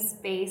gives me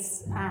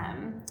space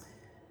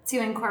to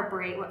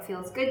incorporate what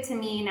feels good to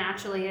me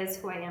naturally as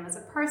who I am as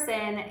a person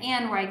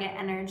and where I get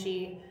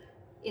energy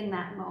in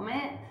that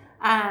moment.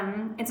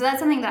 And so that's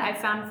something that I've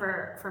found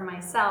for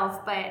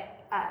myself,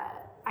 but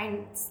I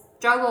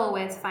struggle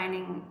with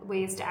finding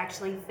ways to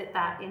actually fit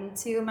that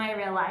into my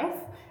real life.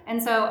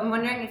 And so I'm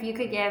wondering if you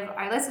could give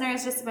our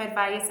listeners just some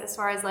advice as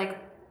far as like,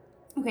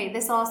 okay,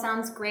 this all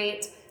sounds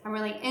great. I'm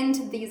really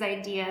into these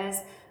ideas,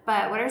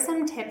 but what are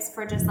some tips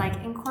for just like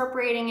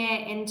incorporating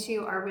it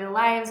into our real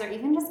lives or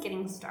even just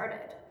getting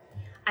started?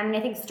 I mean, I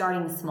think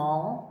starting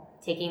small,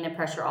 taking the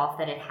pressure off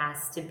that it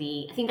has to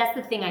be, I think that's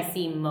the thing I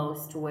see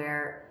most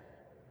where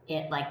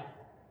it like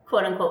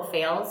quote unquote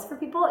fails for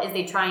people is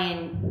they try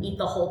and eat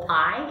the whole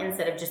pie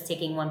instead of just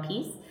taking one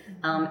piece.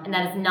 And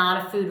that is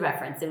not a food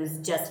reference. It was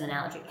just an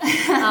analogy.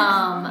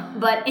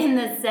 But in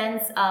the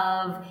sense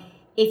of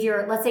if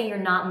you're, let's say you're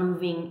not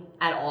moving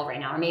at all right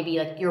now, or maybe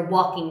like you're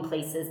walking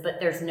places, but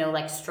there's no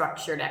like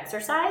structured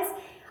exercise,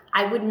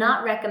 I would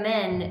not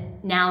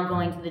recommend now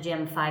going to the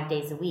gym 5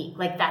 days a week.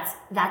 Like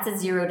that's a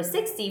 0 to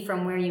 60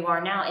 from where you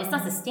are now. It's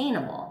not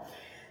sustainable.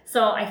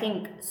 So I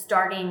think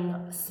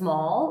starting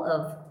small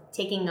of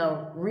taking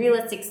a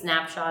realistic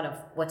snapshot of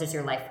what does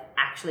your life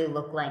actually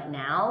look like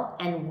now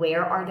and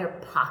where are there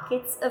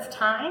pockets of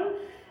time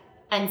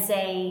and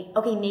say,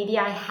 okay, maybe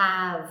I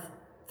have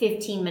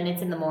 15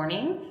 minutes in the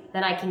morning,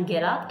 then I can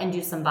get up and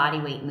do some body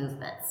weight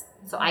movements.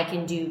 So I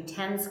can do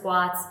 10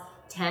 squats,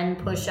 10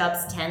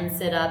 push-ups, 10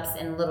 sit-ups,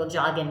 and a little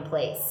jog in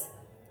place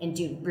and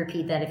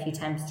repeat that a few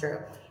times through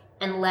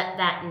and let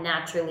that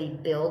naturally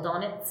build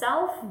on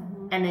itself.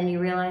 And then you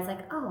realize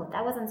like, oh,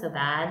 that wasn't so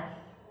bad.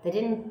 That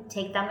didn't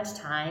take that much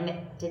time.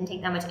 It didn't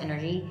take that much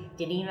energy.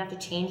 Didn't even have to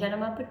change out of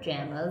my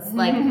pajamas.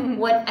 Like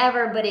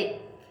whatever, but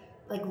it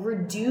like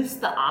reduced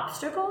the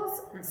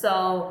obstacles.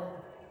 So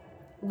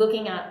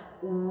looking at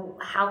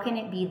how can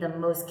it be the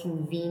most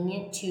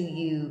convenient to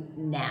you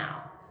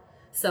now?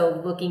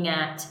 So looking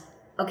at,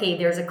 okay,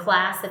 there's a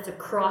class that's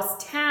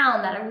across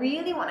town that I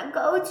really want to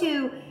go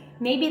to.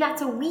 Maybe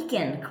that's a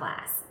weekend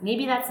class.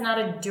 Maybe that's not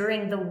a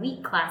during the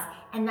week class,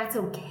 and that's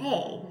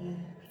okay.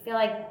 I feel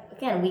like,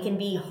 again, we can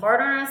be hard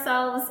on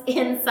ourselves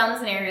in some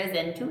scenarios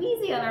and too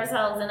easy on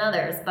ourselves in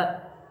others.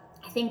 But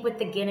I think with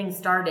the getting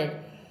started,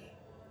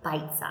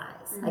 bite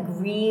size. Like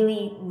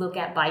really look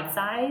at bite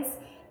size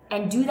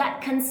and do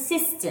that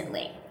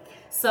consistently.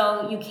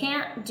 So you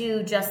can't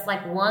do just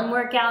like one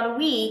workout a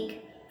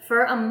week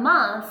for a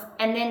month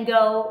and then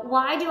go,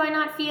 why do I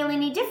not feel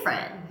any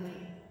different?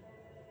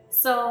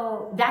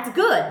 So that's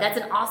good. That's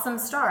an awesome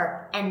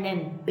start. And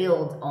then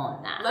build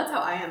on that. That's how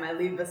I am. I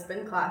leave a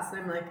spin class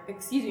and I'm like,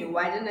 excuse me,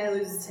 why didn't I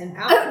lose 10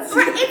 pounds? It's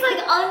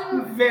like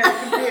I'm very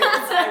confused.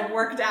 I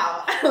worked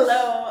out.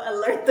 Hello,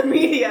 alert the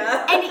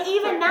media. And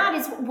even that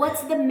is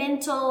what's the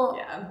mental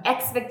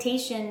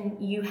expectation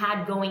you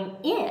had going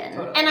in.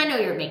 Totally. And I know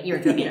you're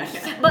joking.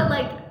 But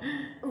like,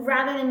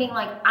 rather than being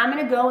like, I'm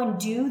going to go and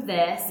do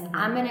this,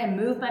 I'm going to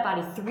move my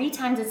body 3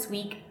 times this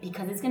week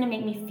because it's going to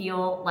make me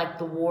feel like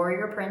the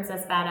warrior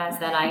princess badass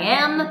that I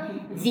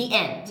am, the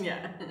end.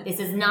 This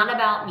is not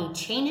about me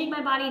changing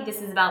my body.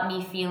 This is about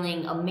me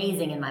feeling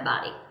amazing in my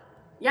body.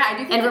 Yeah, I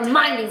do think and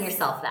reminding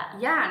yourself that.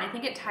 Yeah, and I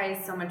think it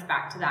ties so much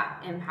back to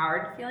that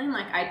empowered feeling.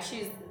 Like, I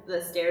choose the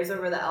stairs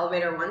over the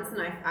elevator once,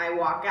 and I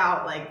walk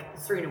out like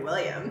Serena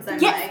Williams. I'm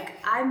like,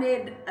 I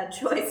made a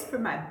choice for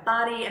my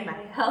body and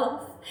my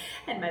health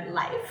and my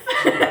life.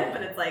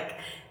 But it's like,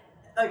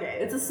 okay,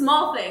 it's a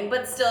small thing,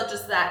 but still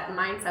just that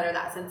mindset or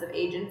that sense of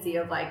agency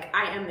of like,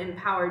 I am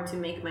empowered to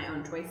make my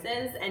own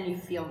choices, and you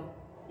feel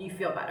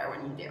better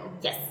when you do.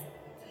 Yes.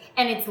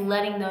 And it's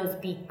letting those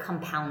be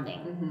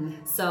compounding.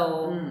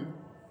 So...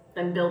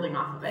 then building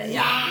off of it.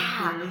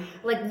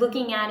 Like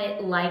looking at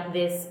it like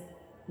this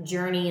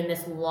journey and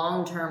this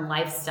long-term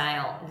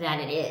lifestyle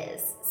that it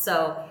is.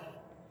 So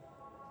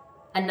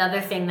another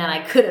thing that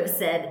I could have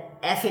said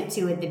F it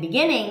to at the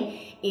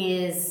beginning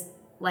is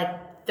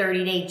like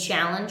 30-day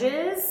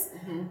challenges,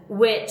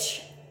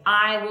 which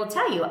I will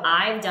tell you,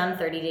 I've done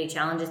 30-day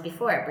challenges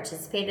before. I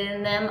participated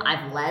in them.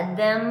 I've led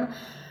them.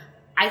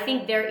 I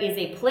think there is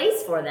a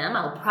place for them.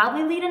 I'll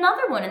probably lead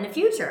another one in the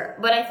future.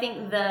 But I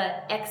think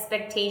the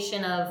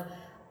expectation of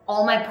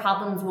all my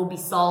problems will be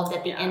solved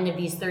at the end of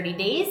these 30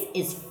 days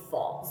is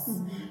false.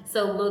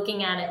 So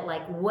looking at it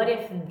like, what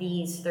if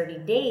these 30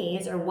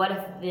 days, or what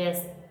if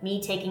this,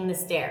 me taking the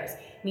stairs,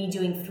 me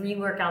doing 3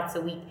 workouts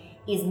a week,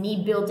 is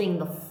me building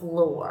the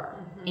floor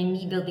and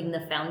me building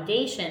the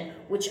foundation,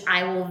 which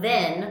I will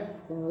then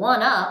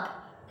one up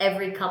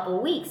every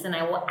couple weeks, and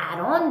I will add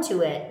on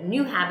to it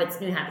new habits,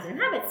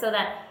 so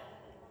that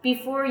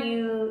before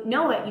you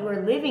know it, you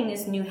are living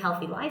this new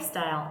healthy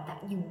lifestyle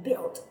that you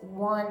built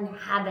one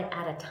habit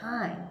at a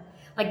time.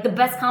 Like the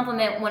best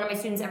compliment one of my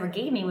students ever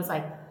gave me was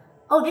like,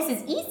 oh, this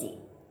is easy.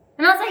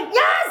 And I was like,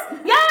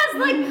 yes,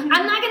 like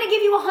I'm not going to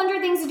give you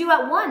 100 things to do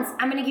at once.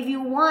 I'm going to give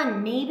you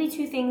 1, maybe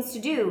 2 things to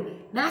do.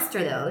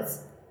 Master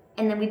those,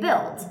 and then we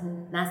build.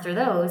 Master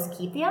those,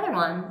 keep the other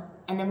one,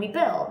 and then we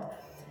build.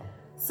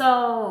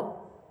 So...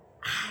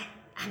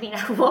 I mean,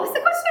 what was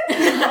the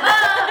question?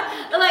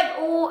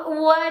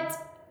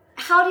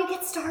 How do you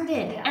get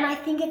started? And I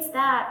think it's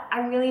that. I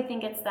really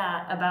think it's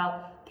that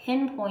about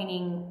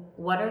pinpointing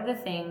what are the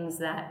things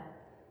that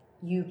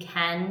you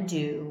can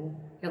do.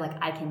 You're like,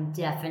 I can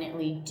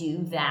definitely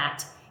do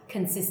that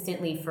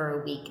consistently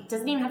for a week. It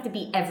doesn't even have to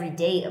be every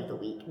day of the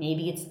week.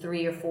 Maybe it's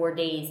 3 or 4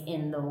 days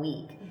in the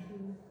week.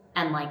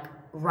 And like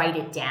write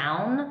it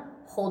down,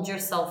 hold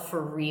yourself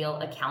for real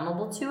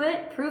accountable to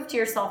it, prove to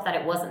yourself that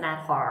it wasn't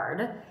that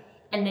hard,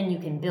 and then you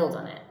can build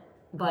on it.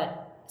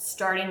 But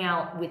starting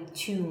out with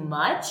too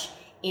much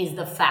is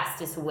the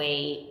fastest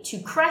way to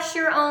crush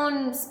your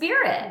own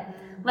spirit.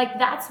 Like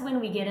that's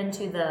when we get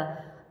into the,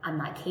 I'm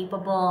not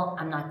capable,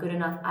 I'm not good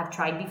enough, I've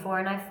tried before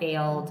and I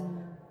failed.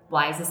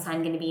 Why is this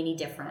time going to be any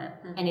different?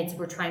 And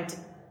we're trying to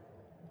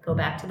go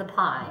back to the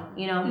pie.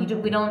 You know,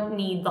 we don't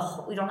need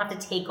we don't have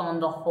to take on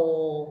the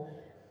whole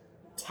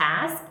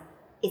task.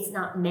 It's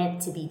not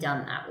meant to be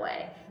done that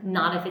way.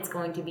 Not if it's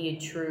going to be a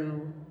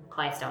true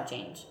lifestyle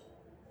change.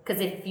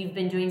 Because if you've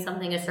been doing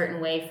something a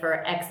certain way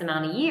for X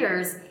amount of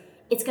years,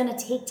 it's going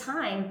to take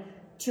time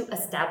to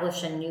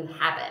establish a new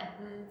habit.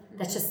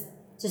 That's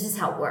just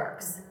how it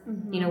works.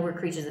 You know, we're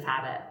creatures of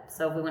habit.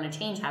 So if we want to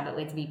change habit,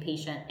 we have to be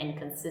patient and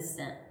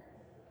consistent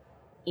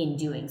in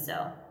doing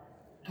so.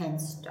 And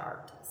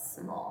start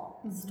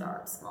small.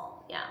 Start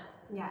small. Yeah.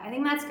 Yeah, I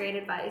think that's great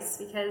advice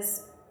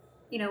because,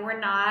 you know, we're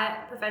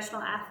not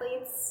professional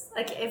athletes.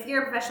 Like, if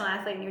you're a professional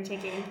athlete and you're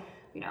taking,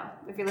 you know,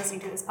 if you're listening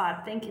to this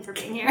pod, thank you for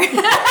being here.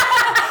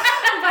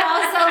 But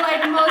also,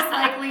 like, most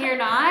likely you're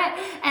not.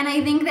 And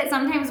I think that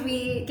sometimes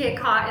we get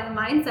caught in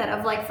the mindset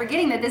of, like,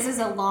 forgetting that this is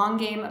a long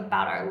game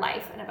about our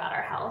life and about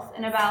our health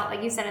and about,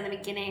 like you said in the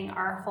beginning,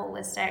 our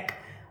holistic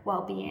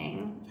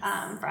well-being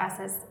for us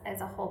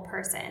as a whole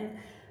person.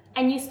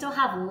 And you still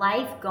have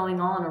life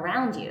going on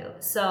around you.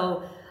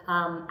 So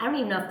I don't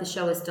even know if the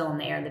show is still in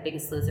the air, The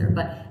Biggest Loser,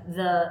 but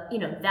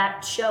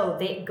that show,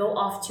 they go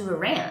off to a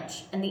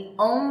ranch, and the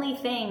only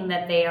thing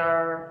that they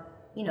are,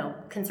 you know,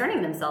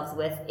 concerning themselves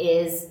with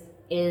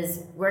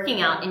is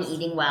working out and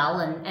eating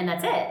well, and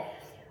that's it.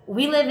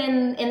 We live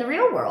in the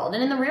real world,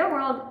 and in the real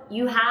world,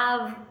 you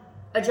have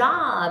a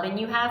job, and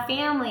you have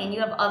family, and you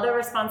have other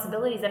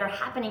responsibilities that are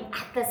happening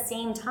at the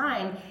same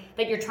time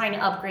that you're trying to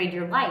upgrade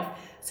your life.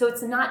 So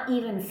it's not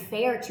even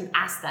fair to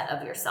ask that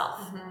of yourself,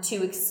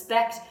 to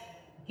expect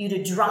you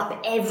to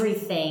drop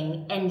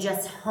everything and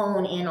just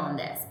hone in on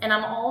this. And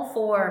I'm all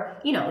for,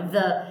 you know,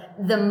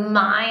 the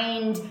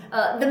mind,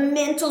 the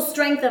mental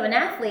strength of an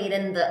athlete,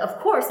 and of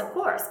course,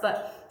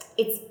 but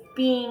it's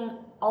being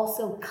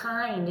also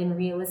kind and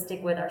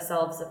realistic with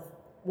ourselves of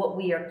what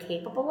we are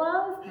capable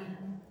of,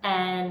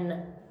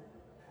 and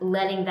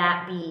letting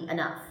that be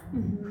enough.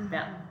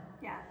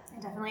 Yeah, I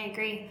definitely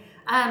agree.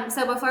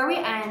 So before we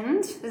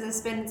end, this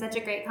has been such a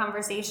great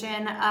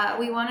conversation,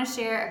 we want to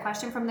share a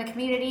question from the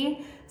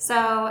community.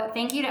 So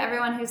thank you to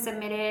everyone who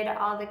submitted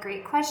all the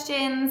great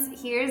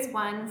questions. Here's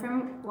one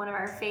from one of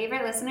our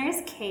favorite listeners,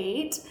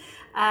 Kate.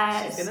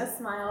 She's gonna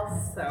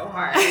smile so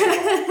hard.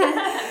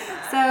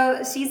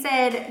 So she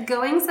said,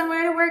 going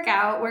somewhere to work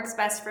out works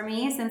best for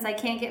me since I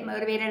can't get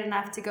motivated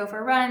enough to go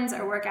for runs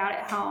or work out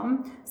at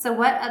home. So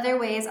what other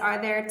ways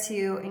are there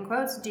to, in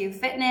quotes, do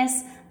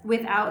fitness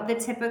without the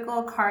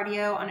typical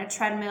cardio on a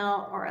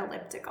treadmill or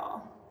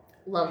elliptical?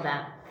 Love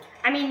that.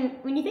 I mean,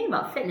 when you think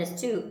about fitness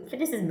too,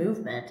 fitness is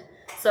movement.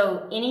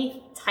 So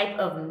any type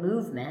of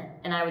movement,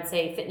 and I would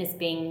say fitness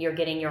being you're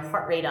getting your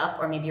heart rate up,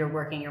 or maybe you're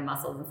working your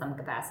muscles in some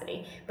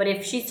capacity. But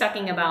if she's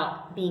talking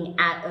about being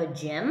at a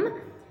gym,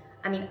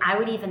 I mean, I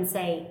would even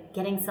say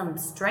getting some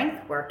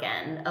strength work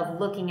in, of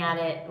looking at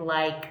it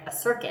like a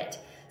circuit.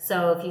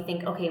 So if you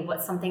think, okay,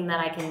 what's something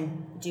that I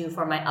can do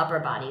for my upper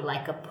body,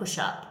 like a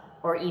push-up,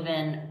 or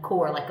even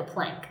core, like a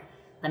plank.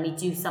 Let me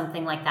do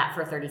something like that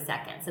for 30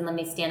 seconds. And let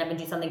me stand up and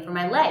do something for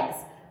my legs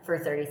for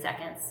 30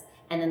 seconds.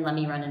 And then let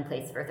me run in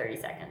place for 30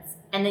 seconds.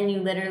 And then you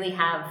literally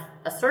have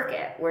a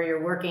circuit where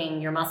you're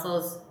working your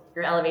muscles,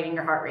 you're elevating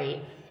your heart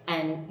rate,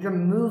 and you're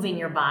moving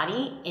your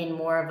body in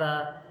more of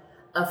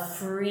a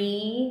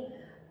free,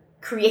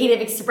 creative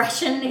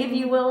expression, if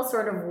you will,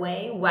 sort of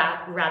way,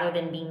 rather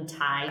than being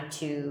tied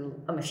to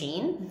a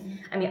machine.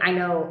 I mean, I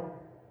know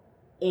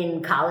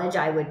in college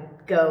I would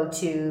go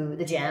to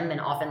the gym and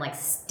often like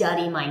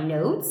study my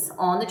notes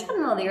on the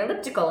treadmill, the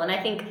elliptical, and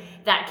I think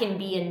that can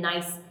be a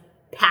nice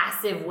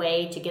passive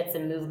way to get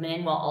some movement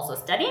in while also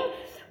studying.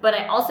 But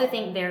I also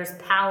think there's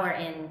power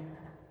in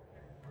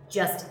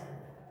just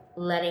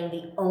letting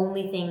the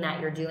only thing that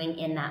you're doing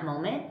in that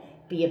moment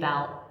be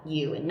about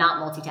you and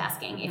not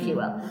multitasking, if you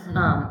will.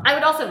 I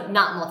would also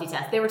not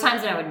multitask. There were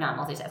times that I would not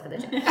multitask at the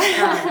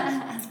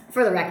gym,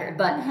 for the record.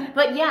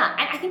 But yeah,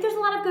 I think there's a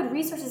lot of good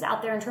resources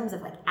out there in terms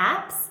of like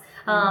apps.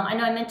 I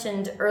know I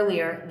mentioned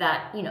earlier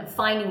that, you know,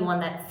 finding one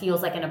that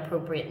feels like an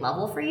appropriate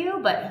level for you,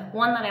 but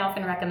one that I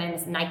often recommend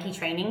is Nike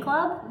Training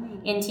Club,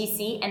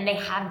 NTC, and they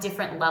have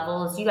different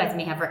levels. You guys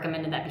may have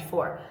recommended that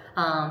before.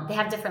 They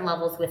have different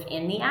levels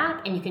within the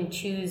app, and you can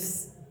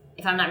choose,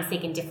 if I'm not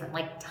mistaken, different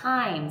like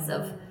times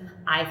of,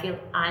 I feel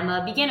I'm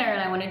a beginner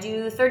and I want to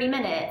do 30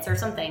 minutes or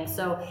something.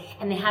 So,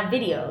 and they have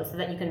videos so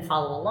that you can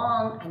follow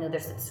along. I know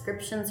there's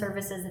subscription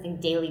services. I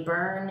think Daily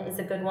Burn is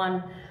a good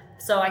one.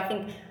 So I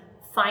think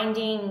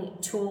finding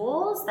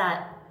tools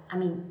that I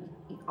mean,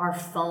 our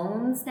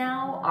phones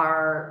now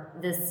are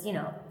this,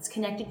 it's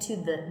connected to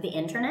the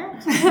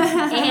internet.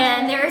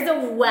 And there's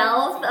a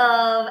wealth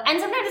of, and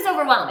sometimes it's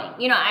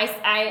overwhelming.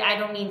 I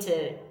don't mean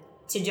to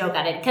joke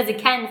at it, because it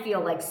can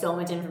feel like so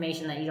much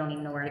information that you don't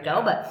even know where to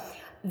go. But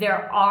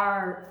there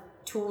are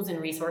tools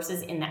and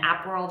resources in the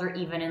app world, or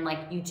even in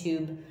like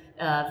YouTube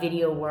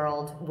video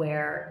world,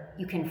 where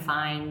you can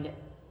find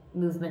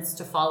movements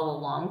to follow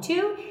along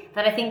to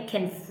that I think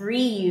can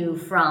free you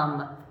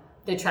from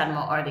the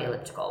treadmill or the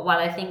elliptical. While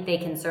I think they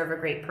can serve a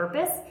great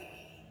purpose,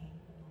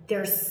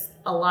 there's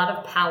a lot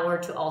of power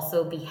to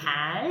also be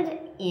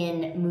had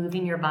in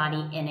moving your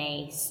body in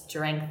a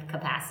strength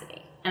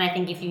capacity. And I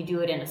think if you do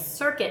it in a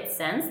circuit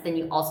sense, then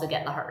you also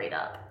get the heart rate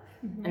up.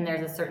 Mm-hmm. And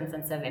there's a certain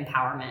sense of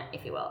empowerment,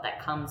 if you will,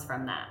 that comes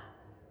from that.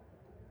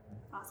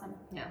 Awesome.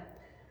 Yeah.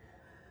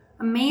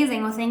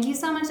 Amazing. Well, thank you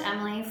so much,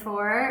 Emily,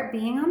 for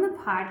being on the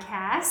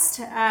podcast.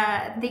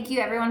 Thank you,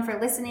 everyone, for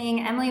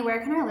listening. Emily, where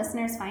can our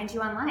listeners find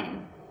you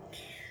online?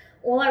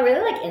 Well, I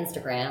really like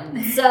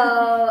Instagram.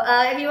 So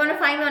if you want to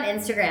find me on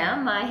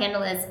Instagram, my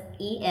handle is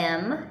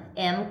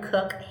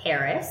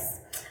EMMCookHarris.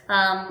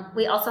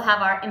 We also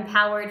have our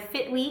Empowered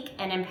Fit Week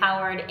and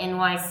Empowered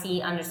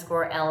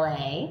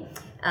NYC_LA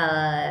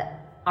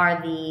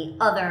are the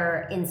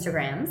other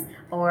Instagrams,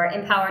 or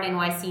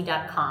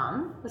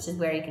empowerednyc.com, which is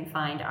where you can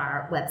find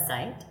our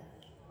website.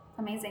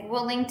 Amazing.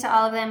 We'll link to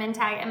all of them and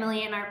tag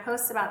Emily in our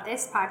posts about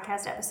this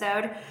podcast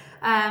episode.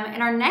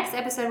 In our next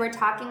episode, we're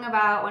talking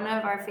about one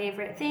of our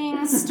favorite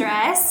things,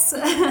 stress.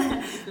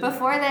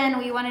 Before then,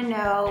 we want to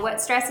know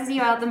what stresses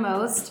you out the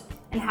most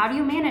and how do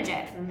you manage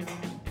it?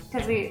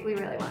 Because we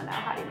really want to know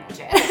how do you manage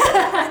it.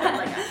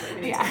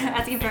 Yeah,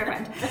 that's even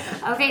perfect.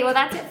 Okay, well,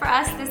 that's it for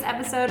us. This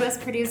episode was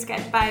produced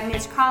by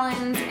Mitch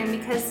Collins, and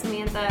because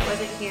Samantha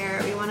wasn't here,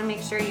 we want to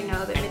make sure you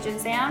know that Mitch and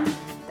Sam,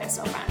 they're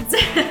still friends.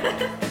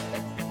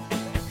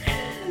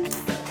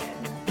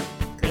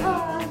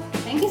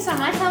 Thank you so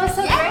much. That was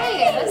so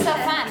great. It was so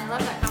fun. I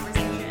love that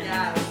conversation.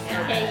 Yeah.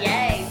 Okay,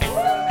 yay.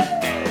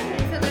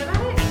 Feel good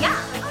about it? Yeah.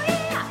 Oh,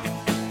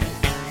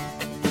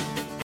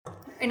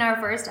 yeah. In our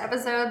first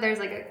episode, there's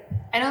like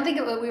I don't think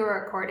we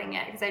were recording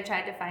it because I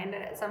tried to find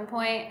it at some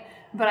point,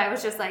 but I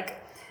was just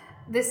like,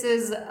 this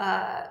is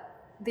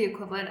the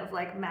equivalent of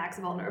like max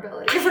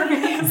vulnerability for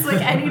me. It's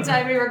like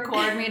anytime we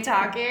record me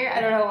talking, I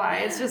don't know why.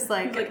 It's just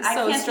like so I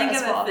can't stressful. think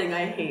of a thing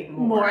I hate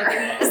more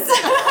than this.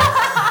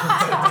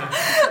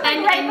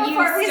 and you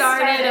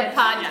started a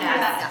podcast.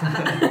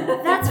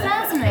 Yeah. That's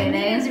fascinating.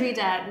 It needs to be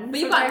done. But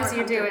you sometimes got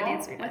you do. It more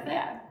needs to be done. comfortable with it.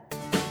 Yeah.